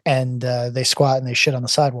 And they squat and they shit on the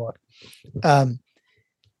sidewalk.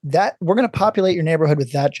 That we're going to populate your neighborhood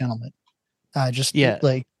with that gentleman.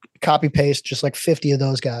 Like copy paste, just like 50 of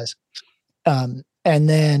those guys. And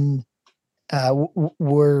then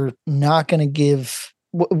we're not going to give,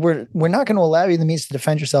 we're not going to allow you the means to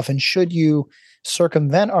defend yourself. And should you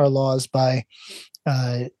circumvent our laws by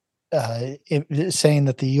saying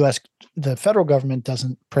that the federal government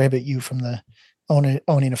doesn't prohibit you from the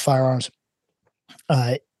owning of firearms,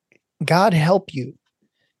 God help you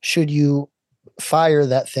should you fire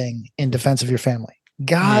that thing in defense of your family.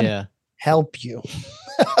 God help you,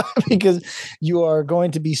 because you are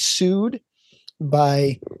going to be sued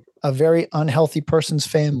by a very unhealthy person's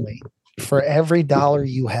family for every dollar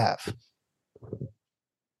you have.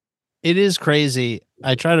 It is crazy.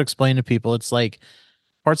 I try to explain to people, it's like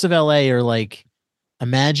parts of LA are like,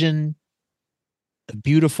 imagine a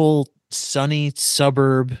beautiful sunny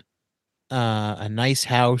suburb, a nice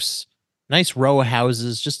house, nice row of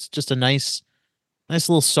houses, just a nice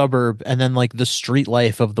little suburb, and then like the street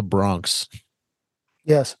life of the Bronx.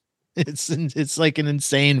 Yes. It's like an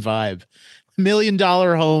insane vibe. $1 million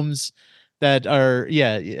homes that are,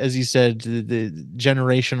 as you said, the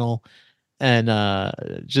generational and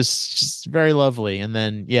just very lovely. And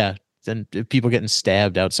then then people getting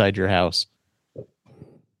stabbed outside your house.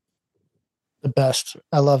 The best.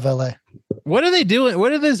 I love LA. What are they doing?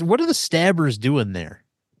 What are the stabbers doing there?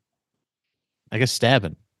 I guess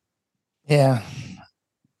stabbing. Yeah.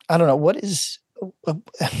 I don't know. What is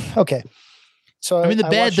okay. So I mean,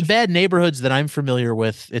 the bad neighborhoods that I'm familiar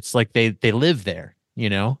with, it's like they live there, you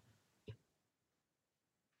know?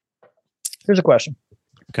 Here's a question.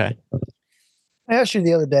 Okay. I asked you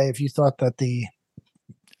the other day if you thought that the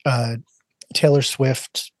Taylor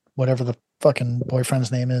Swift, whatever the fucking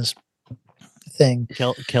boyfriend's name is, thing.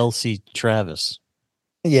 Kelsey Travis.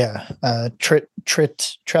 Yeah. Travis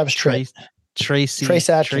Tritt. Trace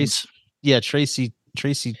Atkins.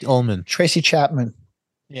 Tracy Ullman. Tracy Chapman.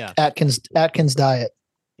 Yeah. Atkins Diet.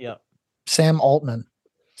 Yeah. Sam Altman.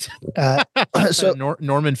 So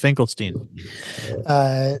Norman Finkelstein.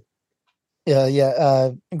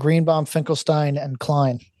 Greenbaum, Finkelstein, and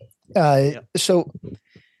Klein. So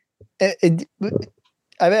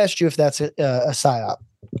I've asked you if that's a psyop,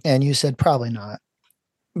 and you said probably not.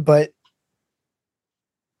 But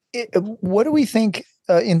what do we think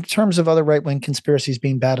in terms of other right-wing conspiracies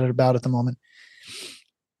being batted about at the moment?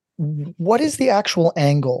 What is the actual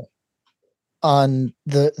angle on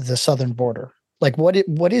the southern border? Like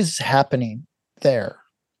what is happening there?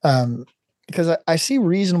 Because I see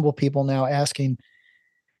reasonable people now asking,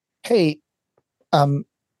 "Hey,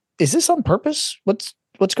 is this on purpose? What's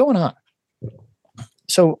going on?"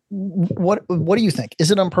 So, what do you think?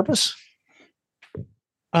 Is it on purpose?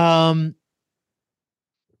 I'm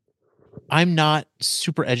not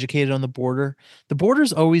super educated on the border. The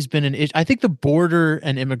border's always been an issue. I think the border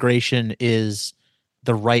and immigration is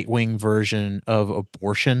the right-wing version of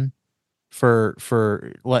abortion for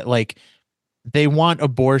like they want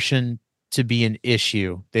abortion to be an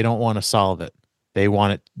issue. They don't want to solve it. They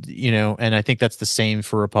want it, and I think that's the same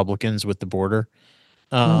for Republicans with the border.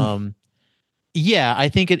 Yeah, I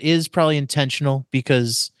think it is probably intentional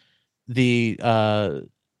because the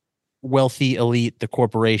wealthy elite, the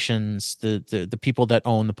corporations, the people that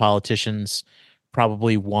own the politicians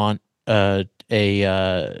probably want a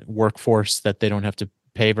workforce that they don't have to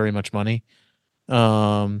pay very much money.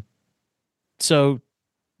 So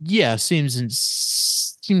yeah, seems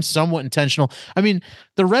somewhat intentional. I mean,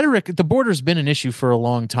 the rhetoric, the border's been an issue for a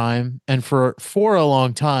long time, and for a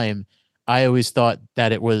long time, I always thought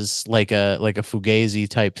that it was like a Fugazi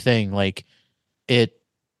type thing, like it.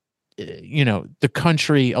 The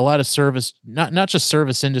country, a lot of service, not just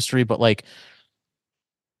service industry, but like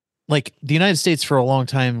the United States for a long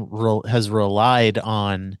time has relied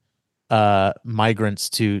on migrants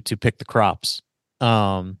to pick the crops.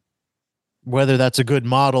 Whether that's a good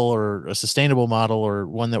model or a sustainable model or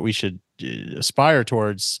one that we should aspire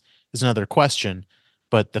towards is another question.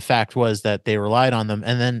 But the fact was that they relied on them.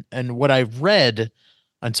 And what I've read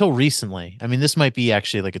until recently, I mean, this might be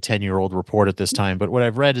actually like a 10-year-old report at this time, but what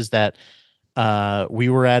I've read is that we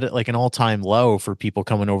were at like an all-time low for people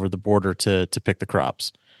coming over the border to pick the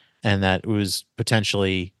crops, and that it was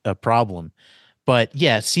potentially a problem. But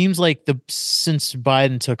yeah, it seems like since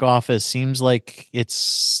Biden took office, seems like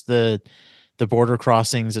it's the border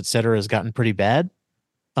crossings, et cetera, has gotten pretty bad.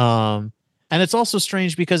 And it's also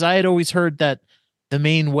strange because I had always heard that the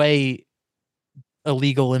main way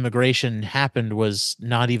illegal immigration happened was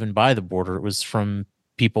not even by the border. It was from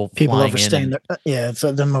people overstaying it's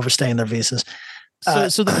them overstaying their visas.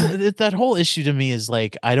 So that whole issue to me is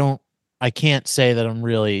like, I can't say that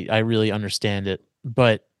I really understand it,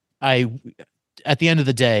 but at the end of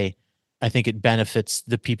the day, I think it benefits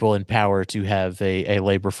the people in power to have a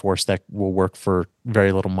labor force that will work for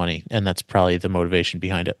very little money. And that's probably the motivation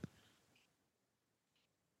behind it.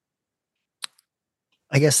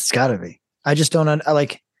 I guess it's gotta be. I just don't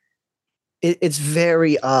like it. It's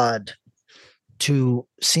very odd to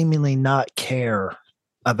seemingly not care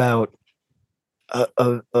about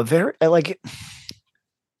a very like,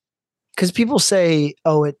 because people say,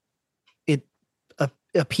 oh, it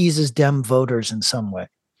appeases Dem voters in some way.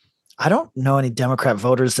 I don't know any Democrat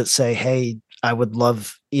voters that say, hey, I would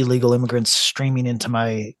love illegal immigrants streaming into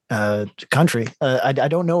my country. I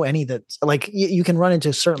don't know any that like you can run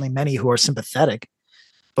into certainly many who are sympathetic,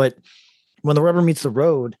 but when the rubber meets the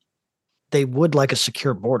road, they would like a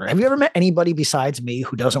secure border. Have you ever met anybody besides me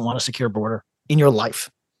who doesn't want a secure border in your life?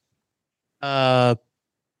 Probably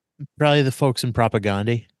the folks in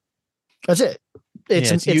Propaganda. That's it.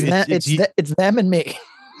 It's them and me.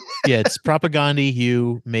 Yeah, it's Propaganda,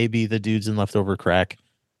 you, maybe the dudes in Leftover Crack.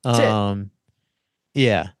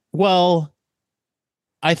 Yeah. Well,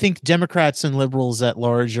 I think Democrats and liberals at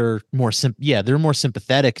large are more they're more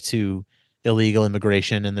sympathetic to illegal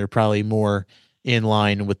immigration, and they're probably more in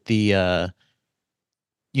line with the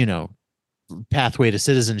pathway to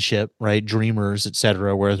citizenship, right? Dreamers,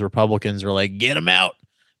 etc. Whereas Republicans are like, get them out.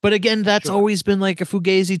 But again, that's always been like a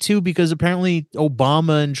Fugazi too, because apparently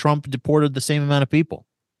Obama and Trump deported the same amount of people.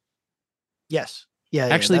 Yes. Yeah.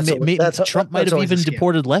 Actually, Trump might have even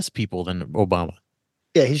deported less people than Obama.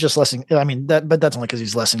 Yeah, he's just less. I mean, but that's only because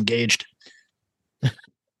he's less engaged.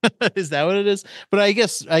 Is that what it is? But I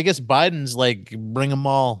guess Biden's like, bring them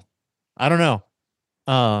all. I don't know.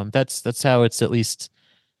 That's how it's at least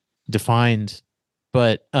defined.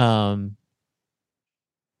 But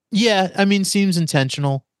yeah, I mean, seems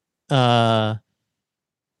intentional. And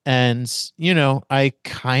I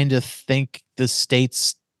kind of think the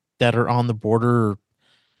states that are on the border are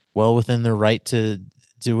well within their right to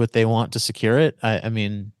do what they want to secure it. I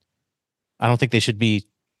mean, I don't think they should be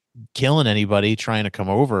killing anybody trying to come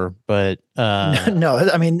over, but No,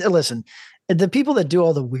 I mean, listen, the people that do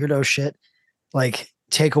all the weirdo shit, like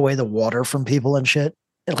take away the water from people and shit,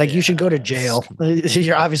 like you should go to jail.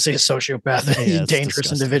 You're obviously a sociopath, Yeah, a dangerous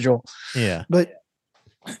disgusting. individual. yeah. But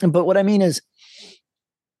what I mean is,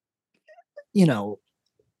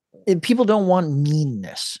 people don't want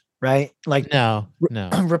meanness, right? Like No.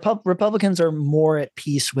 Republicans are more at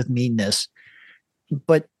peace with meanness,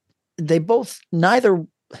 but neither.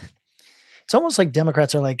 It's almost like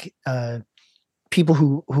Democrats are like people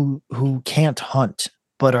who can't hunt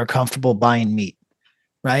but are comfortable buying meat,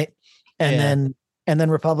 right? And then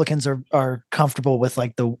Republicans are comfortable with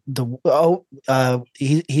like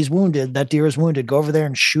he's wounded, that deer is wounded, go over there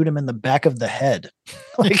and shoot him in the back of the head,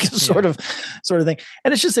 like sort of thing.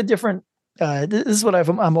 And it's just a different. This is what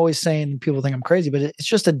I'm always saying. People think I'm crazy, but it's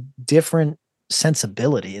just a different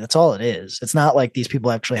sensibility. That's all it is. It's not like these people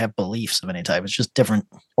actually have beliefs of any type. It's just different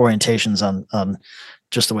orientations on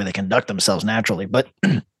just the way they conduct themselves naturally. But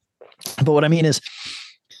what I mean is,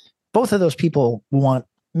 both of those people want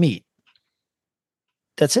meat.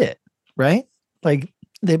 That's it, right? Like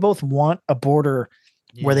they both want a border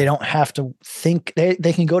where they don't have to think.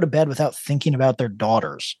 They can go to bed without thinking about their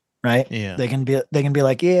daughters, right? Yeah. They can be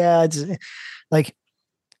like, yeah, it's like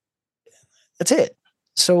that's it.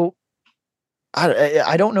 So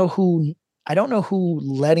I don't know who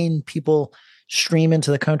letting people stream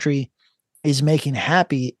into the country is making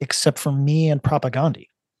happy, except for me and Propaganda.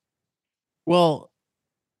 Well,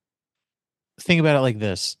 think about it like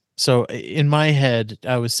this. So in my head,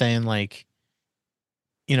 I was saying like,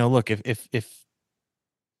 look, if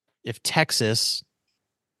Texas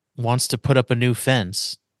wants to put up a new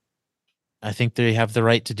fence, I think they have the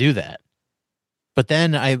right to do that. But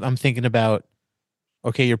then I'm thinking about,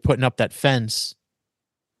 okay, you're putting up that fence,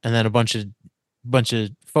 and then a bunch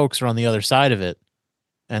of folks are on the other side of it,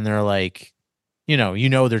 and they're like,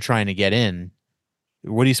 they're trying to get in.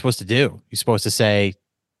 What are you supposed to do? You're supposed to say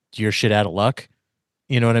you're shit out of luck.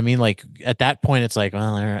 You know what I mean? Like at that point, it's like,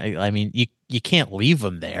 well, I mean, you can't leave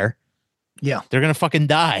them there. Yeah, they're gonna fucking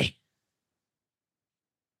die.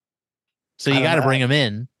 So you got to bring them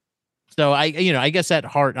in. So I guess at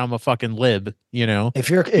heart, I'm a fucking lib. If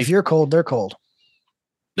you're cold, they're cold.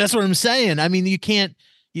 That's what I'm saying. I mean, you can't.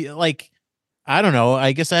 I don't know.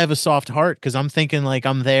 I guess I have a soft heart because I'm thinking like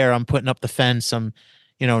I'm there. I'm putting up the fence. I'm,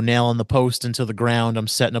 nailing the post into the ground. I'm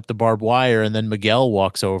setting up the barbed wire, and then Miguel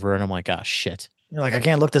walks over, and I'm like, oh shit. You're like, I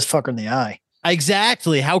can't look this fucker in the eye.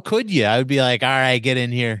 Exactly. How could you? I would be like, all right, get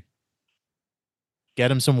in here.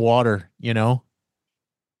 Get him some water. Yeah,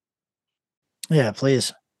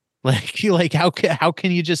 please. Like how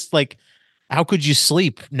can you just like, how could you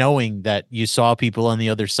sleep knowing that you saw people on the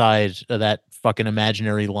other side of that fucking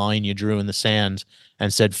imaginary line you drew in the sand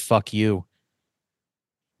and said, fuck you,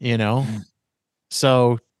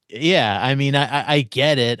 So yeah, I mean, I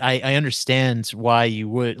get it. I understand why you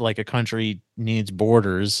would, like, a country needs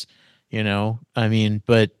borders, I mean,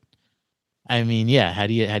 but I mean, yeah, how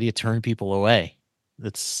do you turn people away?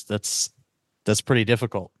 That's pretty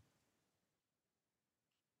difficult.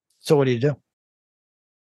 So what do you do?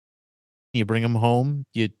 You bring them home.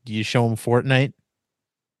 You show them Fortnite.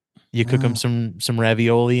 You cook them some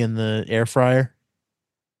ravioli in the air fryer.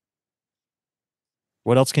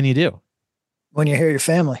 What else can you do? When you hear your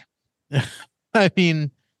family. I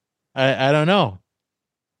mean, I don't know.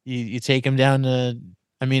 You take him down to.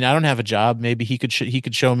 I mean, I don't have a job. Maybe he could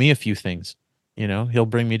show me a few things. He'll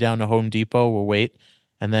bring me down to Home Depot. We'll wait,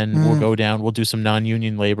 and then we'll go down. We'll do some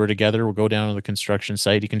non-union labor together. We'll go down to the construction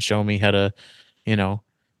site. He can show me how to,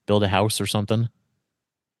 build a house or something.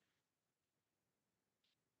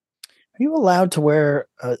 Are you allowed to wear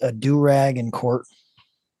a do-rag in court?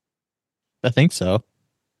 I think so.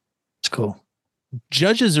 It's cool.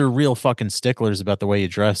 Judges are real fucking sticklers about the way you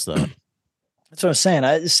dress, though. That's what I'm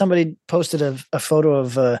saying. Somebody posted a photo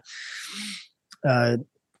of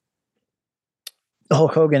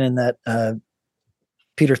Hulk Hogan in that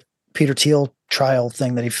Peter Thiel trial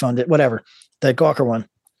thing that he funded, whatever, that Gawker one.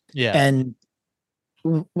 Yeah. And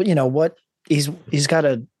what he's got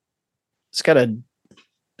a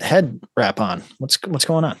head wrap on. What's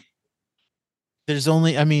going on? There's the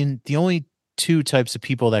only two types of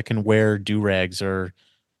people that can wear do-rags are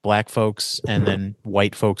black folks and then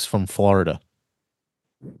white folks from Florida.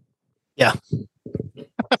 Yeah.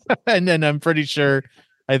 And then I'm pretty sure,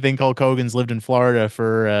 I think Hulk Hogan's lived in Florida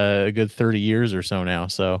for a good 30 years or so now.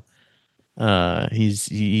 So he's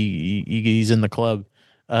in the club.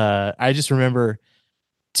 I just remember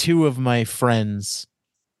two of my friends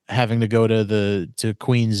having to go to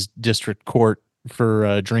Queens District Court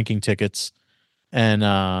for drinking tickets, and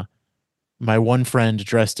my one friend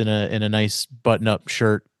dressed in a nice button-up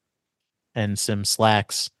shirt and some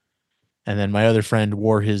slacks, and then my other friend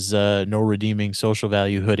wore his no redeeming social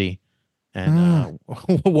value hoodie, and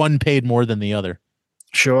one paid more than the other.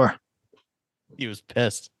 Sure. He was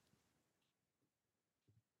pissed.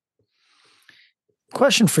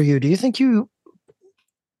 Question for you: do you think you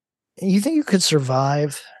could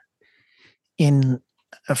survive in,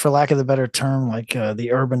 for lack of a better term, like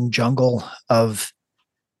the urban jungle of,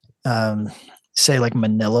 say, like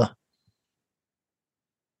Manila?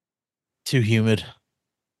 Too humid.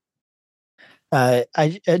 I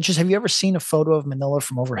just, have you ever seen a photo of Manila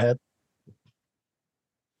from overhead?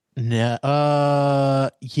 Yeah,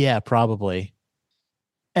 probably.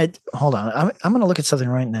 Hold on, I'm going to look at something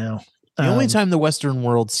right now. The only time the Western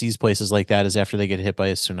world sees places like that is after they get hit by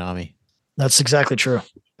a tsunami. That's exactly true.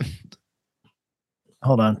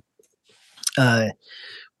 Hold on. We're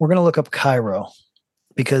going to look up Cairo,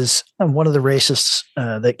 because one of the racists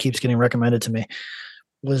that keeps getting recommended to me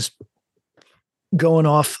was going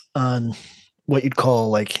off on what you'd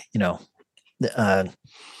call, like, not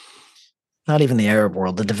even the Arab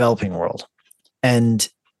world, the developing world. And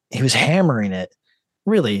he was hammering it,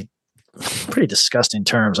 really pretty disgusting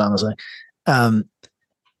terms, honestly.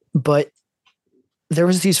 But there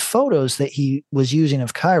was these photos that he was using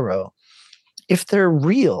of Cairo. If they're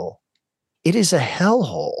real, it is a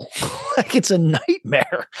hellhole. Like, it's a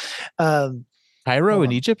nightmare. Cairo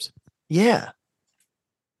in Egypt? Yeah.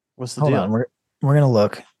 What's the Hold deal? on. We're going to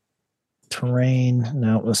look. Terrain.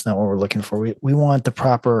 No, that's not what we're looking for. We want the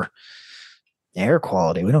proper air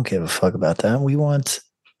quality. We don't give a fuck about that. We want,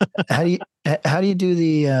 how do you do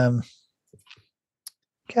the,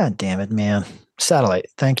 God damn it, man. Satellite.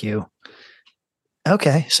 Thank you.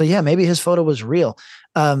 Okay. So yeah, maybe his photo was real.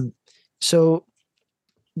 So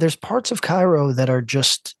there's parts of Cairo that are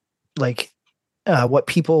just like what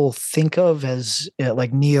people think of as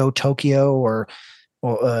like Neo Tokyo, or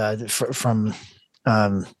from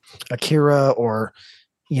Akira, or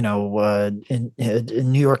in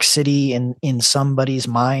New York City, in somebody's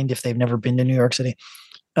mind if they've never been to New York City,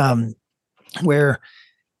 where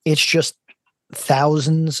it's just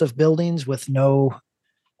thousands of buildings with no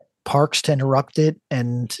parks to interrupt it,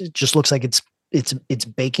 and it just looks like it's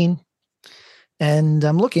baking. And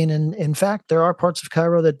I'm looking, and in fact, there are parts of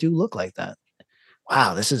Cairo that do look like that.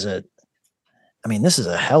 Wow, this is a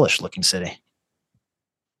hellish looking city.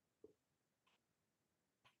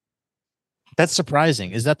 That's surprising.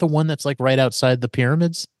 Is that the one that's like right outside the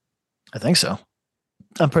pyramids? I think so.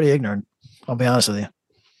 I'm pretty ignorant, I'll be honest with you.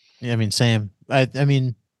 Yeah, I mean, same. I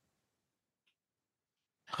mean,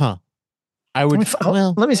 huh? I would.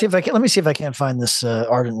 Let me see if I can't find this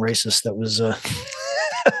ardent racist that was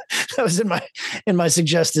that was in my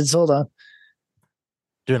suggested. Hold on.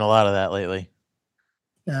 Doing a lot of that lately.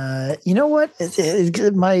 You know what?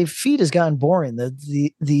 My feed has gotten boring.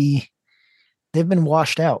 They've been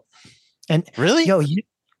washed out. And really,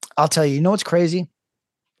 I'll tell you. You know what's crazy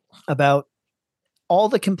about all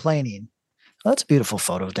the complaining? Well, that's a beautiful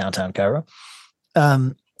photo of downtown Cairo.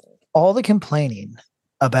 All the complaining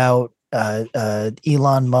about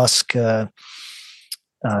Elon Musk,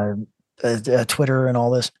 Twitter, and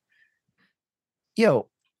all this.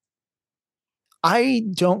 I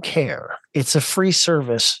don't care. It's a free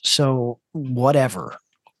service, so whatever.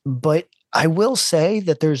 But I will say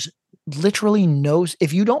that there's literally no,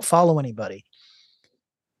 if you don't follow anybody,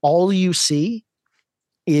 all you see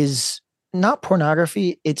is not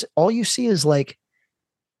pornography. It's all you see is like,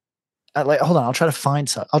 hold on, I'll try to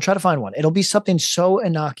find one. It'll be something so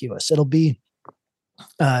innocuous. It'll be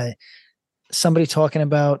somebody talking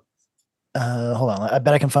about, hold on, I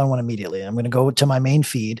bet I can find one immediately. I'm going to go to my main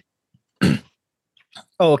feed.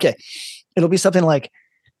 Oh, okay. It'll be something like,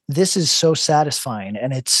 this is so satisfying.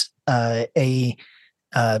 And it's a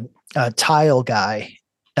tile guy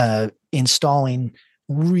installing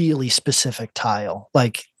really specific tile,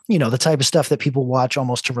 like, the type of stuff that people watch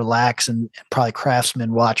almost to relax, and probably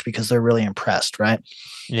craftsmen watch because they're really impressed. Right.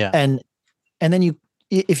 Yeah. And then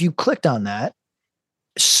if you clicked on that,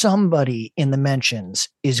 somebody in the mentions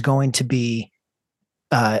is going to be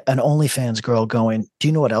an OnlyFans girl going, do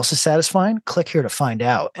you know what else is satisfying? Click here to find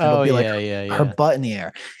out. And it'll be her butt in the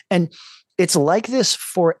air. And it's like this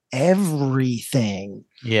for everything.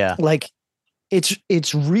 Yeah. Like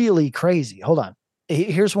it's really crazy. Hold on.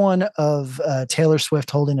 Here's one of Taylor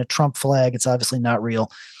Swift holding a Trump flag. It's obviously not real,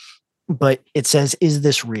 but it says, "Is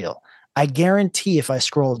this real?" I guarantee if I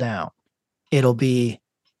scroll down, it'll be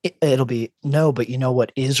no, but you know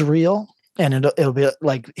what is real? And it'll be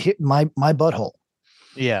like my butthole.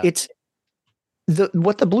 Yeah. It's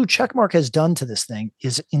what the blue check mark has done to this thing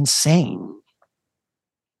is insane.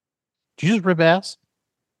 Did you just rip ass?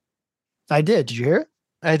 I did. Did you hear it?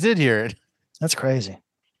 I did hear it. That's crazy.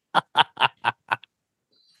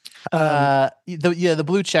 The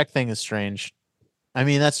blue check thing is strange. I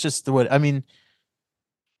mean, that's just what I mean.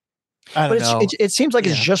 I don't know. It seems like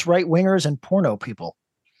it's just right wingers and porno people.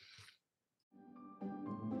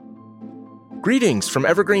 Greetings from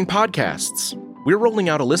Evergreen Podcasts. We're rolling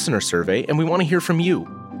out a listener survey, and we want to hear from you.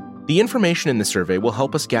 The information in the survey will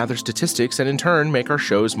help us gather statistics and in turn make our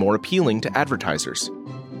shows more appealing to advertisers.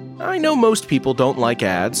 I know most people don't like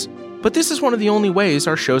ads, but this is one of the only ways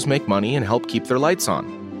our shows make money and help keep their lights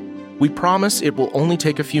on. We promise it will only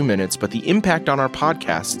take a few minutes, but the impact on our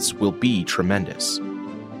podcasts will be tremendous.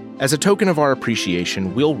 As a token of our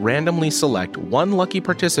appreciation, we'll randomly select one lucky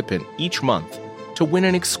participant each month to win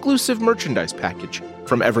an exclusive merchandise package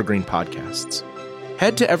from Evergreen Podcasts.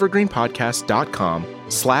 Head to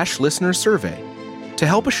evergreenpodcast.com/listener survey to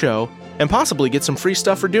help a show and possibly get some free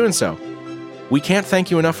stuff for doing so. We can't thank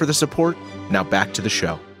you enough for the support. Now back to the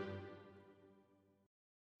show.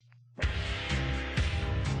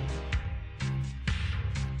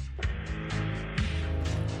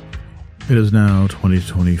 It is now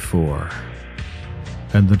 2024,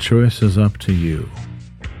 and the choice is up to you.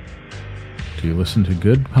 Do you listen to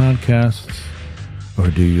good podcasts, or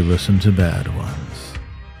do you listen to bad ones?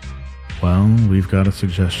 Well, we've got a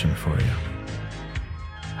suggestion for you.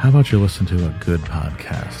 How about you listen to a good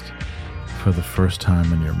podcast for the first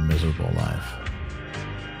time in your miserable life?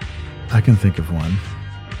 I can think of one.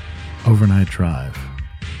 Overnight Drive.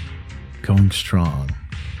 Going strong.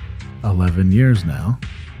 11 years now.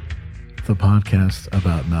 The podcast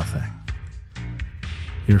about nothing.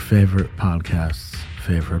 Your favorite podcast's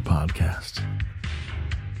favorite podcast.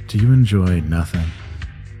 Do you enjoy nothing?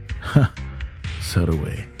 So do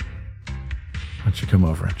we. Why don't you come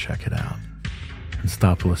over and check it out and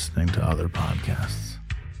stop listening to other podcasts?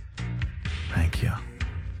 Thank you.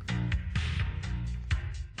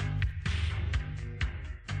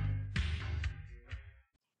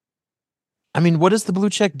 I mean, what does the blue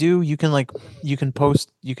check do? You can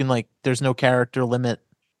post, there's no character limit.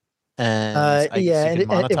 And it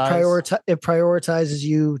prioritizes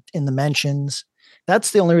you in the mentions.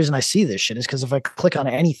 That's the only reason I see this shit is because if I click on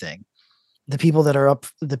anything, the people that are at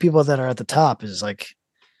the top is like,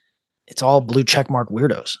 it's all blue check mark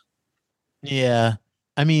weirdos. Yeah.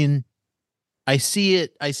 I mean, I see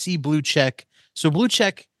it. I see blue check. So blue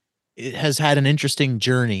check has had an interesting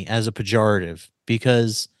journey as a pejorative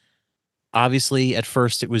because obviously at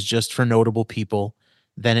first it was just for notable people.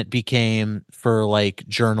 Then it became for like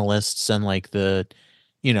journalists and like the,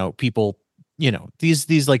 people,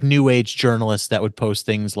 these like new age journalists that would post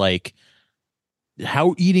things like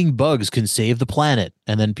how eating bugs can save the planet.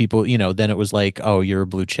 And then people, then it was like, oh, you're a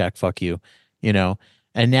blue check. Fuck you, and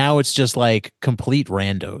now it's just like complete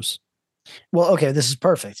randos. Well, okay, this is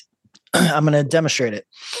perfect. I'm going to demonstrate it.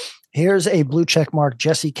 Here's a blue check mark,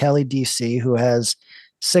 Jesse Kelly, DC, who has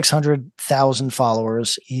 600,000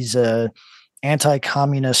 followers. He's a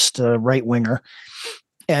anti-communist right winger.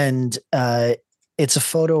 And it's a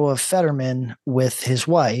photo of Fetterman with his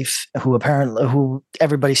wife, who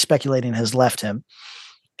everybody's speculating has left him.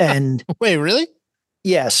 And wait, really?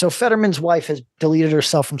 Yeah. So Fetterman's wife has deleted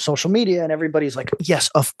herself from social media, and everybody's like, yes,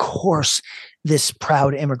 of course, this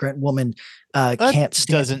proud immigrant woman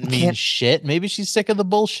doesn't mean shit. Maybe she's sick of the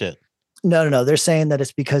bullshit. No. They're saying that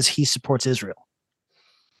it's because he supports Israel.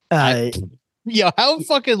 How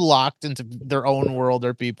fucking locked into their own world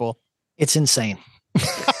are people? It's insane.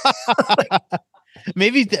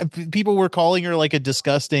 Maybe people were calling her like a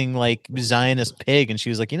disgusting like Zionist pig, and she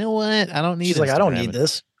was like, you know what? I don't need. She's like, I don't need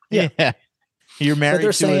this. Yeah. You're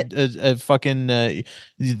married to a fucking a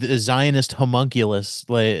Zionist homunculus,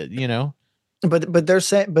 like, But they're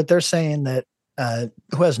saying that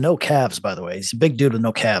who has no calves, by the way. He's a big dude with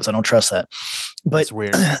no calves. I don't trust that. But that's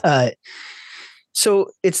weird.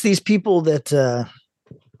 So it's these people that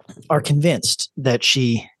are convinced that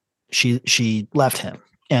she left him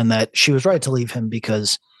and that she was right to leave him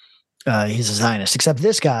because he's a Zionist. Except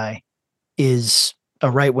this guy is a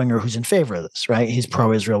right winger who's in favor of this, right? He's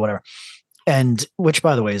pro-Israel, whatever. And which,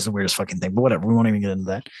 by the way, is the weirdest fucking thing. But whatever, we won't even get into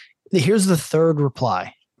that. Here's the third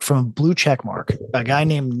reply from blue checkmark, a guy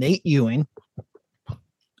named Nate Ewing.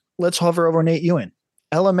 Let's hover over Nate Ewing,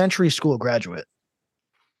 elementary school graduate.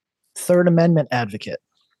 Third Amendment advocate,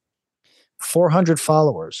 400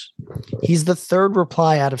 followers. He's the third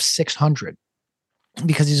reply out of 600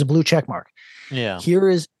 because he's a blue check mark. Yeah. Here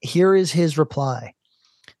is his reply.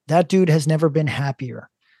 That dude has never been happier.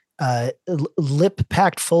 Lip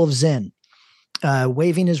packed full of zin.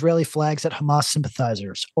 Waving Israeli flags at Hamas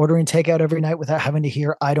sympathizers, ordering takeout every night without having to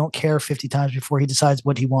hear "I don't care" 50 times before he decides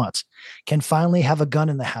what he wants. Can finally have a gun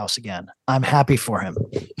in the house again. I'm happy for him.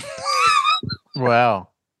 Wow.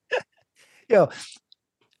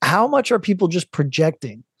 How much are people just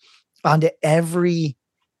projecting onto every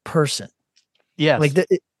person? Yeah. Like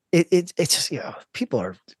it's just, people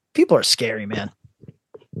are scary, man.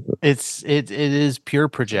 It is pure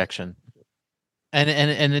projection.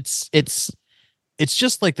 And it's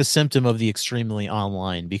just like the symptom of the extremely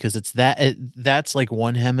online, because that's like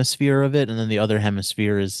one hemisphere of it, and then the other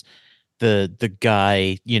hemisphere is the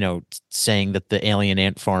guy, saying that the Alien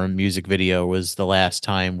Ant Farm music video was the last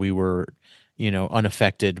time we were,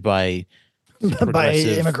 unaffected by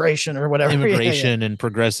immigration or whatever. Immigration and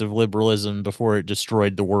progressive liberalism before it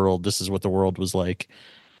destroyed the world. This is what the world was like.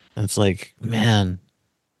 And it's like, man,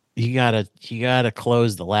 you gotta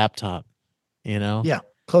close the laptop, Yeah.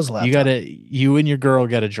 Close the laptop. You and your girl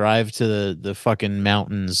gotta drive to the fucking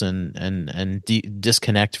mountains and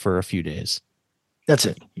disconnect for a few days. That's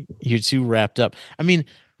it. You're too wrapped up. I mean,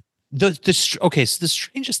 so the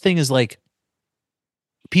strangest thing is, like,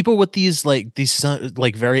 people with these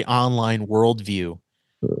very online worldview,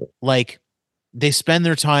 like, they spend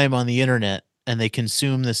their time on the internet and they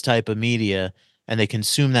consume this type of media and they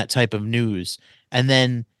consume that type of news, and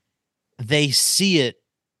then they see it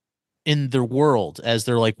in the world as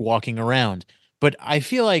they're like walking around. But I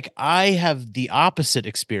feel like I have the opposite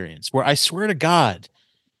experience, where I swear to God,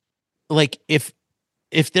 like, if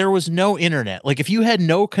there was no internet, like if you had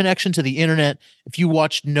no connection to the internet, if you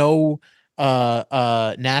watched no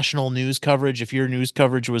national news coverage, if your news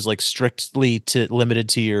coverage was like strictly limited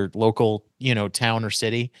to your local, town or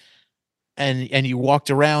city, and you walked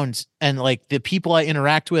around, and like the people I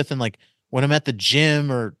interact with, and like when I'm at the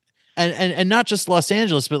gym, or and not just Los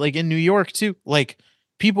Angeles, but like in New York too, like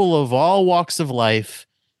people of all walks of life,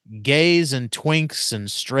 gays and twinks and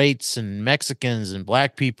straights and Mexicans and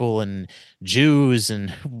black people and Jews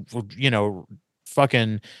and,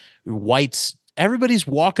 fucking whites, everybody's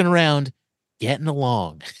walking around getting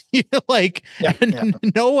along.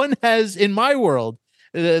 No one has, in my world,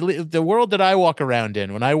 the world that I walk around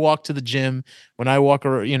in, when I walk to the gym, when I walk,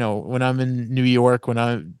 when I'm in New York, when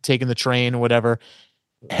I'm taking the train or whatever,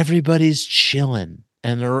 everybody's chilling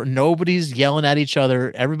and nobody's yelling at each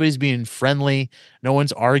other. Everybody's being friendly. No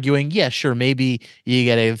one's arguing. Yeah, sure. Maybe you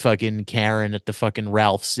get a fucking Karen at the fucking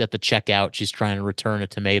Ralph's at the checkout. She's trying to return a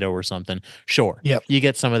tomato or something. Sure. Yep. You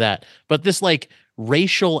get some of that. But this like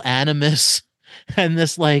racial animus and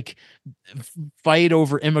this like fight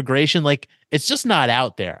over immigration, like, it's just not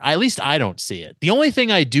out there. At least I don't see it. The only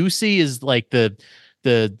thing I do see is like the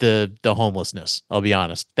homelessness. I'll be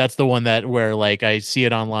honest. That's the one where like I see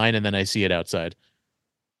it online and then I see it outside.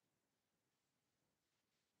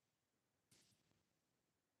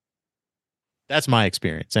 That's my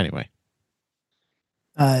experience anyway.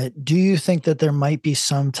 Do you think that there might be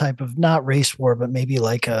some type of, not race war, but maybe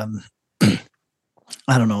like I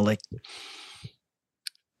don't know, like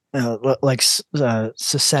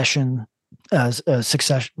secession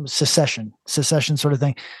sort of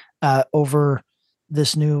thing over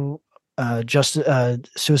this new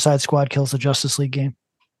Suicide Squad Kills the Justice League game?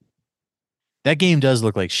 That game does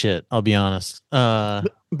look like shit, I'll be honest. But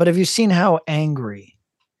have you seen how angry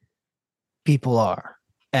people are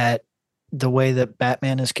at the way that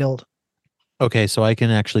Batman is killed? Okay, so I can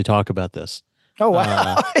actually talk about this. Oh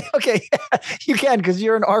wow. Okay. You can, because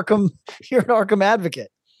you're an Arkham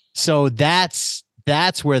advocate. So that's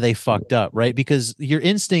where they fucked up, right? Because your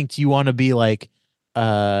instinct, you want to be like,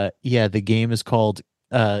 the game is called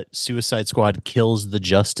Suicide Squad Kills the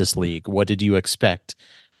Justice League. What did you expect?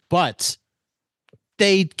 But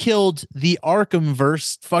they killed the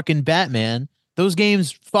Arkhamverse fucking Batman. Those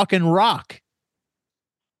games fucking rock.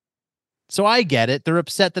 So I get it. They're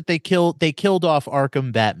upset that they killed off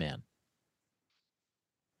Arkham Batman.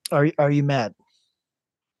 Are you mad?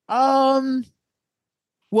 Well,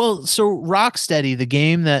 so Rocksteady, the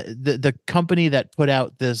game that the company that put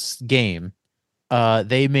out this game,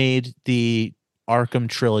 they made the Arkham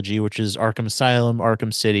trilogy, which is Arkham Asylum,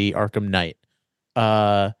 Arkham City, Arkham Knight.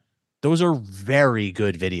 Those are very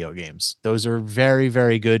good video games. Those are very,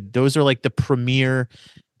 very good. Those are like the premier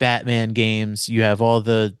Batman games. You have all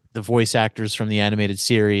the voice actors from the animated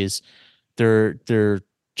series. They're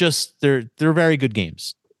very good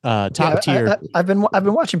games. Top tier. I've been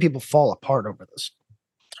watching people fall apart over this.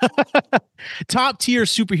 Top tier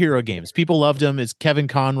superhero games. People loved him. It's Kevin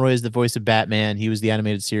Conroy is the voice of Batman. He was the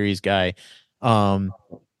animated series guy.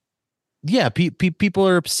 Yeah, people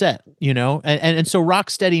are upset, you know, and so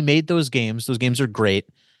Rocksteady made those games. Those games are great,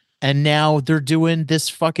 and now they're doing this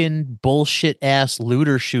fucking bullshit ass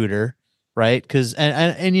looter shooter, right? Because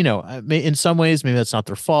and you know, in some ways, maybe that's not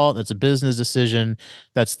their fault. That's a business decision.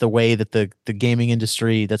 That's the way that the gaming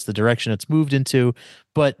industry. That's the direction it's moved into.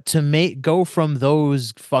 But to go from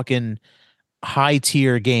those fucking high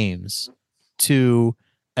tier games to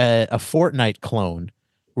a Fortnite clone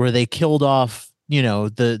where they killed off, you know,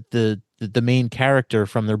 the main character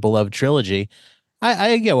from their beloved trilogy.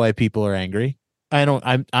 I get why people are angry. I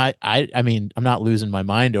mean, I'm not losing my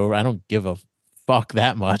mind over. I don't give a fuck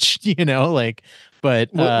that much, you know, like, but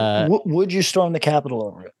would you storm the Capitol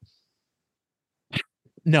over it?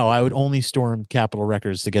 No, I would only storm Capitol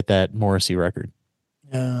Records to get that Morrissey record.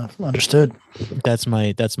 Understood. That's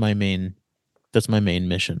my main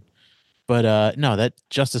mission. But no, that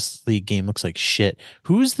Justice League game looks like shit.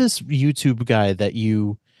 Who's this YouTube guy that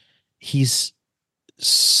he's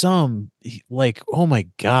like, oh my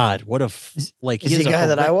God, what is he a guy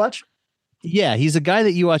that I watch? Yeah, he's a guy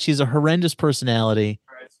that you watch. He's a horrendous personality.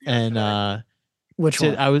 And which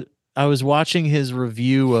one? I was watching his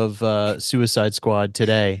review of Suicide Squad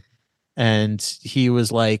today, and he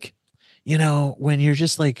was like, you know, when you're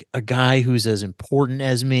just like a guy who's as important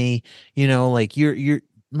as me, you know, like you're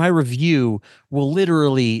my review will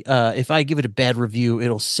literally, if I give it a bad review,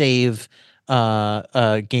 it'll save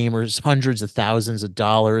gamers hundreds of thousands of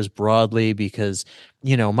dollars broadly, because,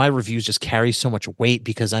 you know, my reviews just carry so much weight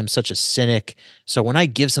because I'm such a cynic. So when I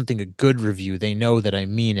give something a good review, they know that I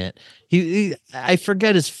mean it. I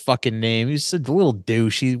forget his fucking name. He's a little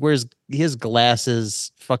douche. He has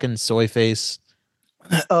glasses, fucking soy face.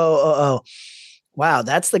 Oh. Wow,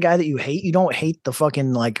 that's the guy that you hate. You don't hate the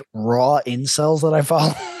fucking like raw incels that I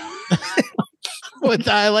follow.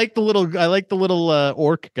 I like the little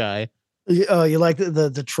orc guy. You like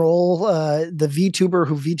the troll, the VTuber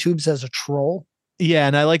who VTubes as a troll? Yeah,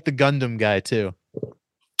 and I like the Gundam guy too.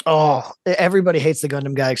 Oh, everybody hates the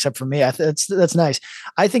Gundam guy except for me. That's nice.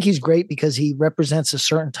 I think he's great because he represents a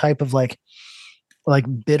certain type of like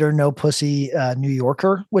bitter, no pussy New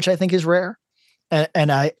Yorker, which I think is rare,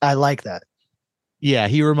 and I like that. Yeah,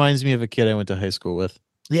 he reminds me of a kid I went to high school with.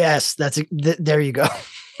 Yes, there you go.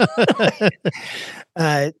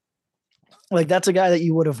 Like that's a guy that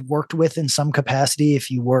you would have worked with in some capacity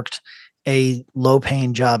if you worked a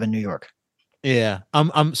low-paying job in New York. Yeah,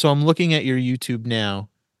 I'm looking at your YouTube now.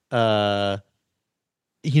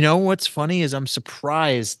 You know what's funny is I'm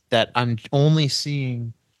surprised that I'm only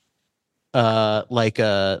seeing like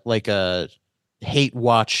a hate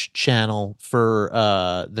watch channel for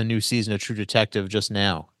the new season of True Detective just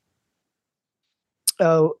now.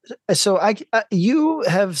 Oh, so you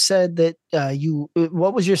have said that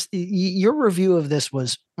what was your review of this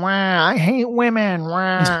was, wow, I hate women,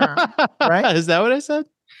 wow. Right? Is that what I said?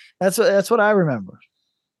 That's what I remember.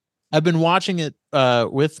 I've been watching it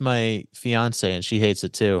with my fiance, and she hates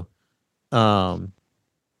it too. But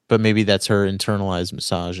maybe that's her internalized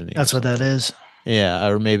misogyny. That's what that is. Yeah,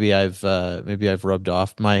 or maybe I've rubbed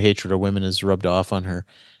off, my hatred of women has rubbed off on her.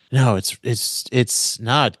 No, it's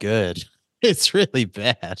not good. It's really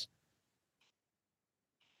bad.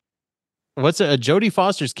 Jodie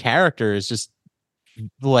Foster's character is just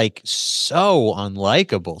like so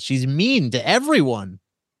unlikable. She's mean to everyone.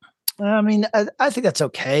 I mean, I think that's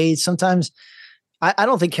okay. Sometimes I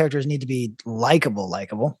don't think characters need to be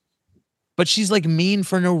likable. But she's like mean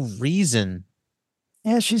for no reason.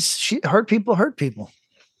 Yeah, she hurt people.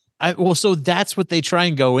 So that's what they try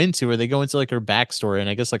and go into, or they go into like her backstory, and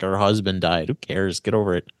I guess like her husband died. Who cares? Get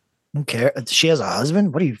over it. Who cares? She has a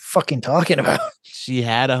husband? What are you fucking talking about? She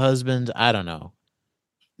had a husband. I don't know.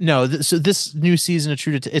 No, so this new season of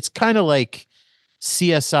True Detective, it's kind of like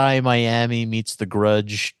CSI Miami meets The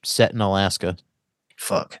Grudge set in Alaska.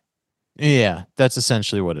 Fuck. Yeah, that's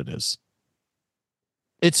essentially what it is.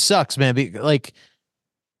 It sucks, man. Like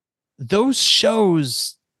those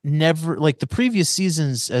shows never, like the previous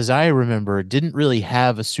seasons, as I remember, didn't really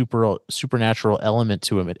have a supernatural element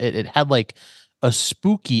to them. It had like a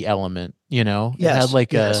spooky element, you know. Yes, it had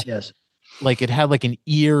like yes. Like it had like an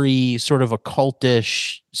eerie sort of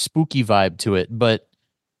occultish spooky vibe to it. But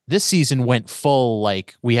this season went full,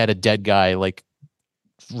 like we had a dead guy like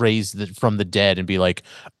raised from the dead and be like,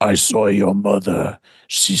 I saw your mother.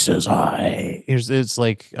 She says hi. It's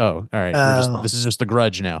like, oh, all right. This is just The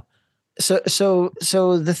Grudge now. So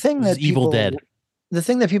the thing that Evil Dead. The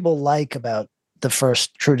thing that people like about the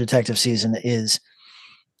first True Detective season is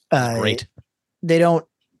great. They don't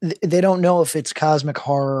they don't know if it's cosmic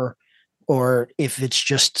horror or if it's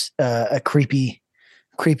just a creepy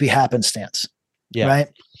happenstance. Yeah. Right.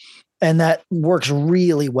 And that works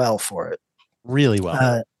really well for it. Really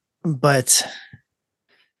well. But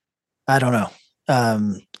I don't know.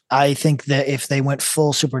 I think that if they went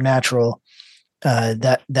full supernatural,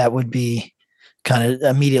 that would be kind of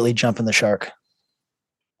immediately jumping the shark.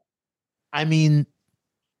 I mean,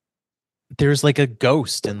 there's like a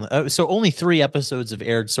ghost, and so only 3 episodes have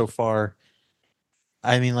aired so far.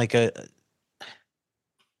 I mean, like I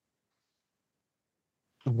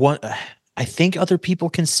think other people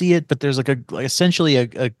can see it, but there's like essentially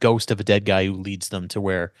a ghost of a dead guy who leads them to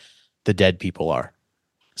where the dead people are.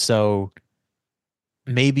 So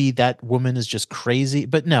maybe that woman is just crazy,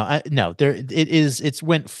 but no, it's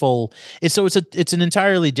went full. It's an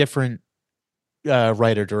entirely different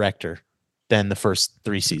writer director than the first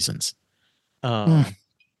 3 seasons,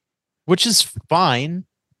 which is fine,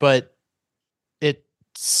 but it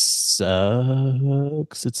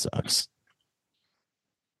sucks. It sucks.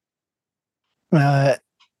 My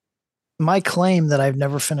claim that I've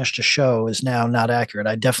never finished a show is now not accurate.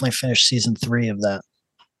 I definitely finished season 3 of that.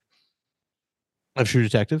 Of True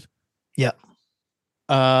Detective? Yeah.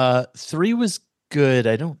 3 was good.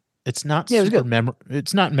 It's not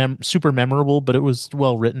super memorable, but it was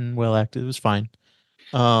well written, well acted. It was fine.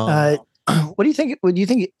 What do you think? Would you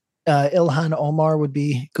think Ilhan Omar would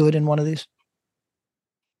be good in one of these?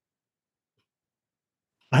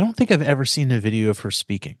 I don't think I've ever seen a video of her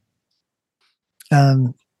speaking.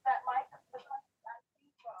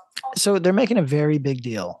 So they're making a very big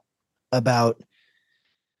deal about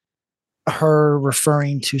her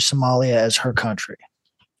referring to Somalia as her country.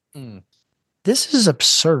 This is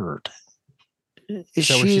absurd. Is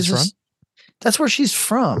that where she's from? That's where she's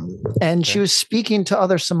from. And she was speaking to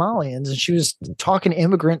other Somalians, and she was talking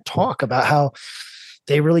immigrant talk about how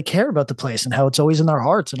they really care about the place and how it's always in their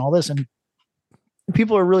hearts and all this. And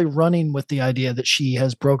people are really running with the idea that she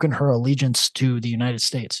has broken her allegiance to the United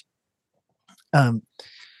States.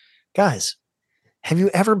 Guys, have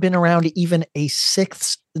you ever been around even a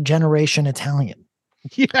 6th generation Italian?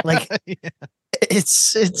 Yeah. Like,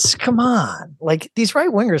 it's come on. Like, these right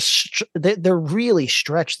wingers, they're really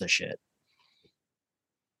stretch the shit.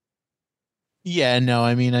 Yeah, no,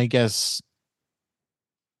 I mean, I guess,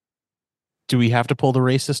 do we have to pull the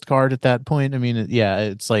racist card at that point? I mean, yeah,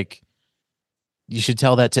 it's like, you should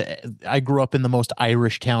tell that to, I grew up in the most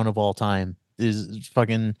Irish town of all time. Is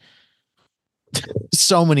fucking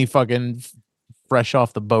so many fucking fresh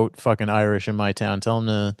off the boat fucking Irish in my town.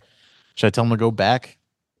 Should I tell them to go back?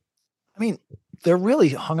 I mean, they're really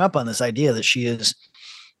hung up on this idea that she is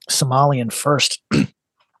Somalian first.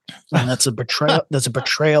 And that's a betrayal. That's a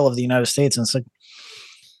betrayal of the United States. And it's like,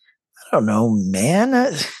 I don't know,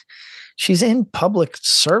 man. She's in public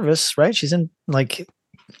service, right? She's in like,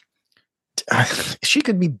 she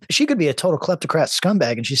could be a total kleptocrat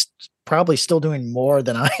scumbag, and she's probably still doing more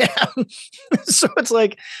than I am. So it's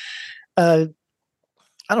like, I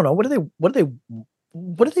don't know. What do they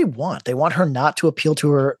want? They want her not to appeal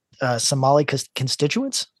to her Somali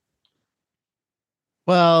constituents?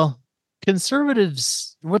 Well,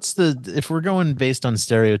 conservatives, if we're going based on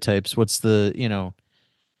stereotypes,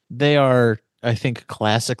 they are, I think,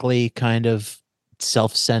 classically kind of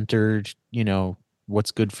self-centered,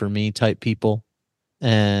 what's good for me type people.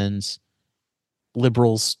 And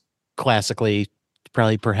liberals classically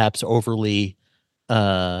probably perhaps overly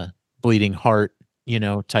bleeding heart,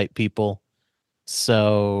 type people.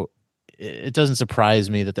 So it doesn't surprise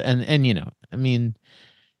me that I mean,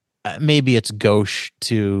 maybe it's gauche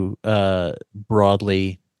to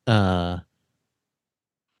broadly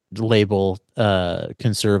label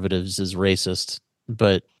conservatives as racist,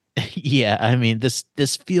 but yeah, I mean, this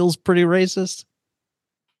feels pretty racist,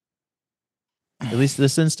 at least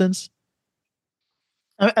this instance.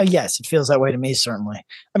 Yes, it feels that way to me, certainly.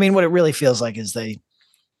 I mean, what it really feels like is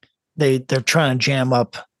they're trying to jam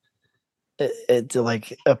up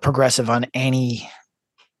like a progressive on any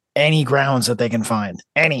grounds that they can find.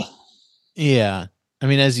 Yeah. I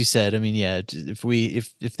mean, as you said, I mean, yeah,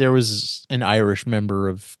 if there was an Irish member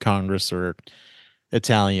of Congress or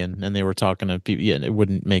Italian and they were talking to people, yeah, it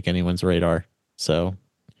wouldn't make anyone's radar. So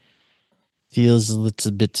feels a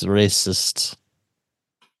little bit racist.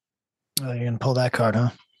 Oh, you're gonna pull that card, huh?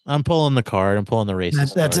 I'm pulling the card. I'm pulling the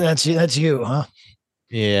racist card. That's you, huh?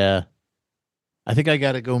 Yeah. I think I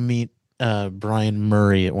got to go meet Brian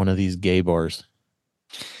Murray at one of these gay bars.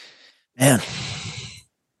 Man.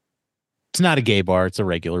 It's not a gay bar. It's a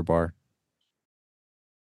regular bar.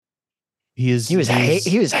 He was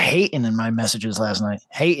hating in my messages last night.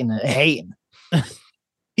 Hating.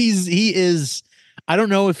 He is I don't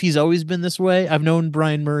know if he's always been this way. I've known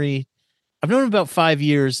Brian Murray. I've known him about 5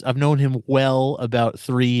 years. I've known him well about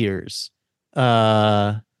 3 years.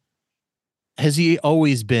 Has he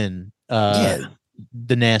always been the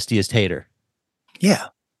nastiest hater? Yeah.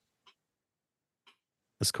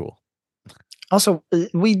 That's cool. Also,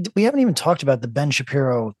 we haven't even talked about the Ben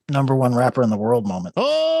Shapiro #1 rapper in the world moment.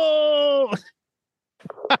 Oh.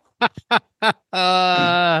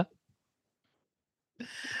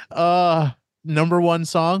 #1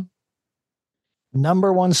 song.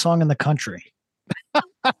 #1 song in the country.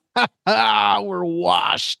 We're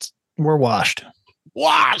washed. We're washed.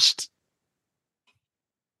 Washed.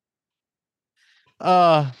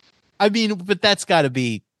 I mean, but that's got to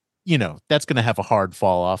be, that's going to have a hard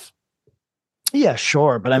fall off. Yeah,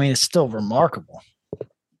 sure, but I mean, it's still remarkable.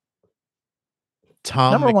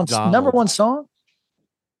 Tom McDonald. #1 song.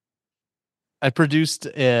 I produced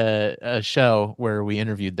a show where we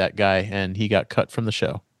interviewed that guy, and he got cut from the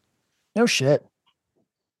show. No shit.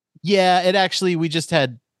 Yeah,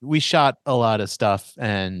 we shot a lot of stuff,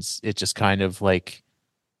 and it just kind of like,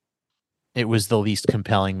 it was the least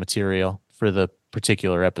compelling material for the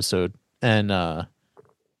particular episode. And,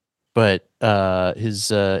 but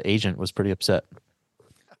his agent was pretty upset.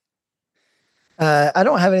 I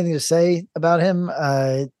don't have anything to say about him.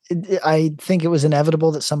 I think it was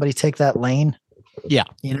inevitable that somebody take that lane. Yeah.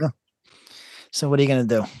 So what are you going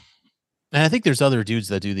to do? And I think there's other dudes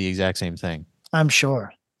that do the exact same thing. I'm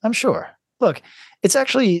sure. Look, it's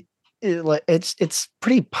actually, it's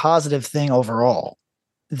pretty positive thing overall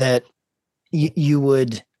that you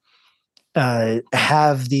would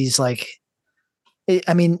have these, like,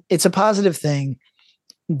 I mean, it's a positive thing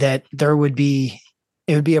that it would be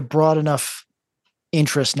a broad enough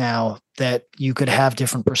interest now that you could have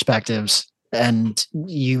different perspectives, and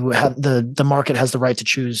you have the market has the right to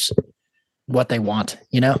choose what they want,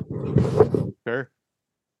 Sure.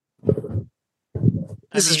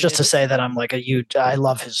 This is just to say that I'm like I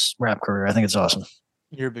love his rap career. I think it's awesome.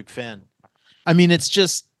 You're a big fan. I mean, it's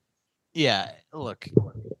just, yeah, look,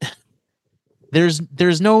 there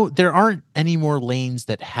aren't any more lanes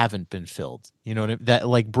that haven't been filled,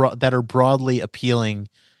 that are broadly appealing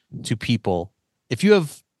to people. If you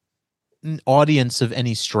have an audience of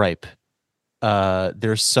any stripe,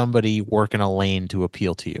 there's somebody working a lane to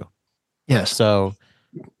appeal to you. Yes. So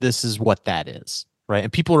this is what that is, right?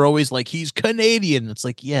 And people are always like, he's Canadian. It's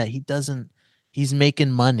like, yeah, he's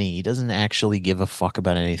making money. He doesn't actually give a fuck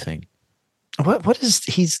about anything. What does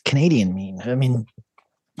he's Canadian mean? I mean,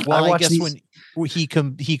 well, I guess when he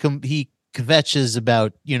kvetches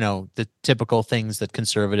about, the typical things that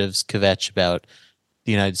conservatives kvetch about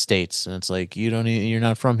the United States, and it's like, you're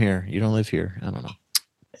not from here, you don't live here. I don't know.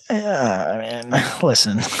 I mean,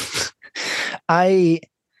 listen, I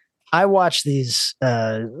watch these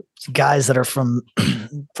guys that are from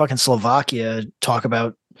fucking Slovakia talk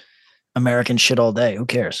about American shit all day. Who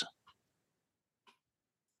cares?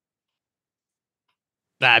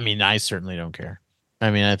 I mean, I certainly don't care. I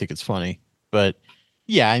mean, I think it's funny, but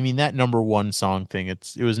yeah, I mean, that #1 song thing,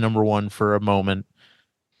 it was #1 for a moment.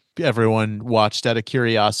 Everyone watched out of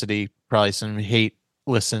curiosity, probably some hate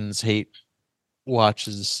listens, hate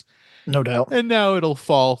watches, no doubt. And now it'll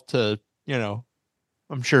fall to,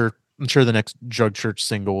 I'm sure the next Drug Church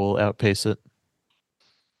single will outpace it.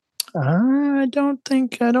 I don't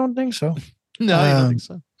think so. No, I don't think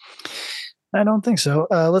so. I don't think so.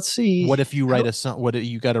 Let's see. What if you write a song? What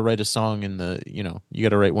you got to write a song in the, you got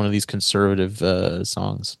to write one of these conservative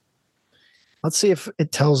songs. Let's see if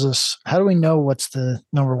it tells us. How do we know what's the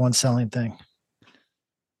 #1 selling thing?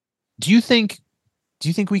 Do you think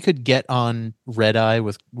we could get on Red Eye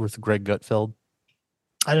with Greg Gutfeld?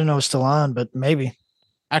 I don't know it's still on, but maybe.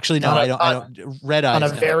 Actually, no, I don't. Red Eye on a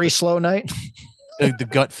very slow night. the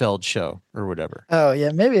Gutfeld show or whatever. Oh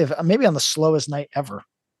yeah, maybe on the slowest night ever.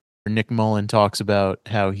 Nick Mullen talks about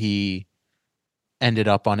how he ended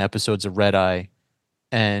up on episodes of Red Eye,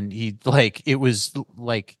 and he was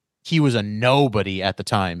a nobody at the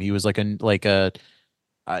time. He was like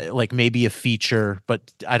maybe a feature,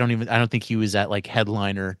 but I don't think he was at like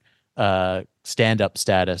headliner stand-up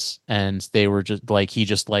status. And they were just like, he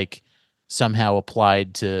just like somehow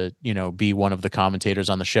applied to, be one of the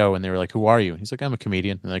commentators on the show. And they were like, "Who are you?" He's like, "I'm a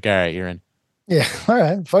comedian." And they're like, "All right, you're in." Yeah. All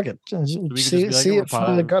right. Fuck it. See if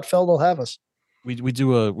the Gutfeld will have us. We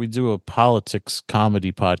do a politics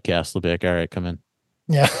comedy podcast. They'll be like, "All right, come in."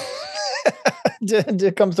 Yeah.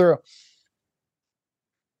 Did come through.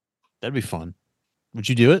 That'd be fun. Would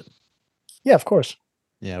you do it? Yeah, of course.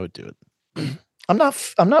 Yeah, I would do it. I'm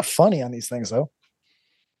not funny on these things though.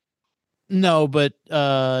 No, but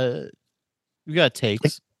we got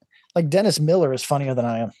takes. Like Dennis Miller is funnier than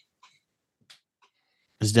I am.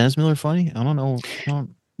 Is Dennis Miller funny? I don't know.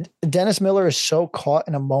 Dennis Miller is so caught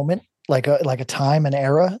in a moment, like a time and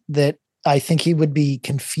era, that I think he would be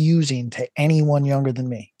confusing to anyone younger than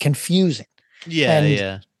me. Confusing.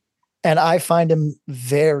 Yeah. And I find him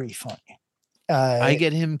very funny. I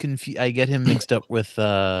get him confused. I get him mixed up with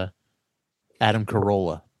Adam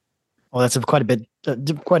Carolla. Well, that's quite a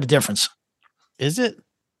difference. Is it?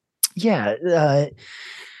 Yeah.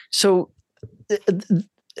 So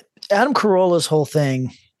Adam Carolla's whole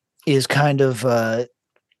thing is kind of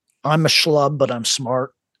I'm a schlub, but I'm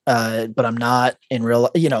smart. But I'm not in real,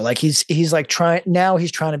 like he's like trying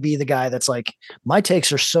to be the guy that's like, my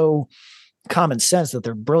takes are so common sense that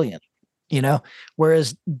they're brilliant,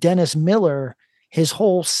 whereas Dennis Miller, his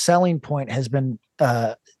whole selling point has been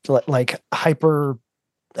like hyper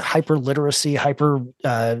literacy,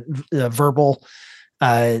 verbal.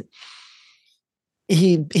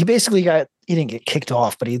 He basically he didn't get kicked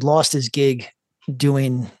off, but he lost his gig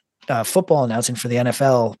doing football announcing for the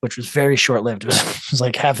NFL, which was very short-lived. It was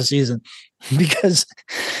like half a season because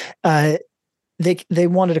they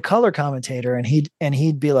wanted a color commentator, and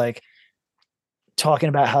he'd be like talking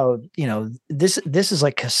about how this is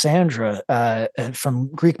like Cassandra from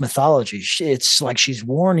Greek mythology. It's like she's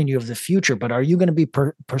warning you of the future, but are you going to be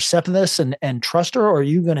Persephone and trust her, or are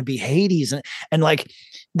you going to be Hades and like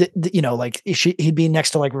he'd be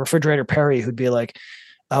next to like Refrigerator Perry, who'd be like,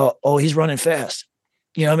 oh he's running fast.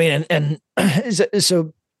 You know what I mean? And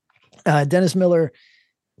so Dennis Miller,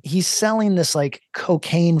 he's selling this like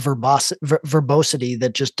cocaine verbosity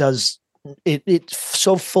that just does it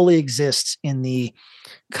so fully exists in the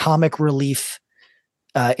comic relief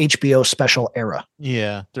HBO special era.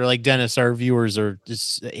 Yeah. They're like, Dennis, our viewers are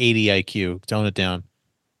just 80 IQ. Tone it down.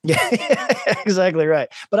 Yeah, exactly right.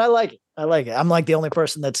 But I like it. I'm like the only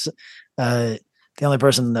person that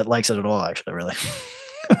likes it at all, actually, really.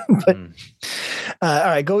 But all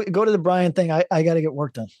right, go to the Brian thing. I got to get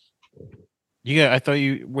work done. I thought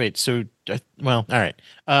you wait. So all right.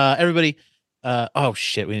 Everybody. Oh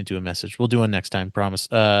shit, we didn't do a message. We'll do one next time. Promise.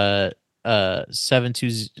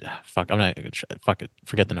 720. Fuck. I'm not gonna try. Fuck it.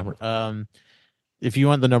 Forget the number. If you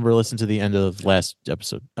want the number, listen to the end of last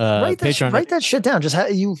episode. Write that shit down. Just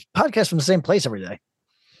you podcast from the same place every day.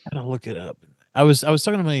 I gotta look it up. I was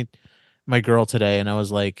talking to my girl today, and I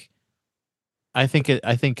was like, I think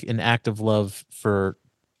an act of love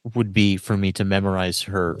would be for me to memorize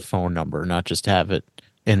her phone number, not just have it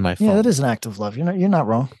in my phone. Yeah, that is an act of love. You're not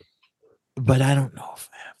wrong. But I don't know if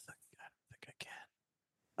I have I don't think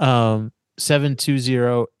I can.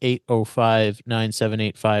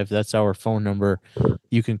 720-805-9785. That's our phone number.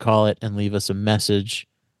 You can call it and leave us a message.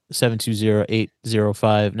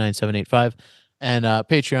 720-805-9785. And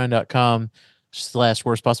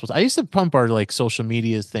patreon.com/worst possible. I used to pump our like social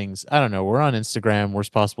media things. I don't know. We're on Instagram,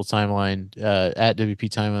 worst possible timeline, at WP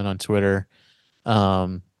Timeline on Twitter.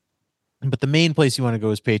 But the main place you want to go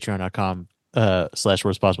is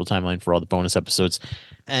patreon.com/worst possible timeline for all the bonus episodes.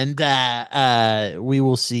 And we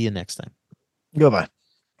will see you next time. Goodbye.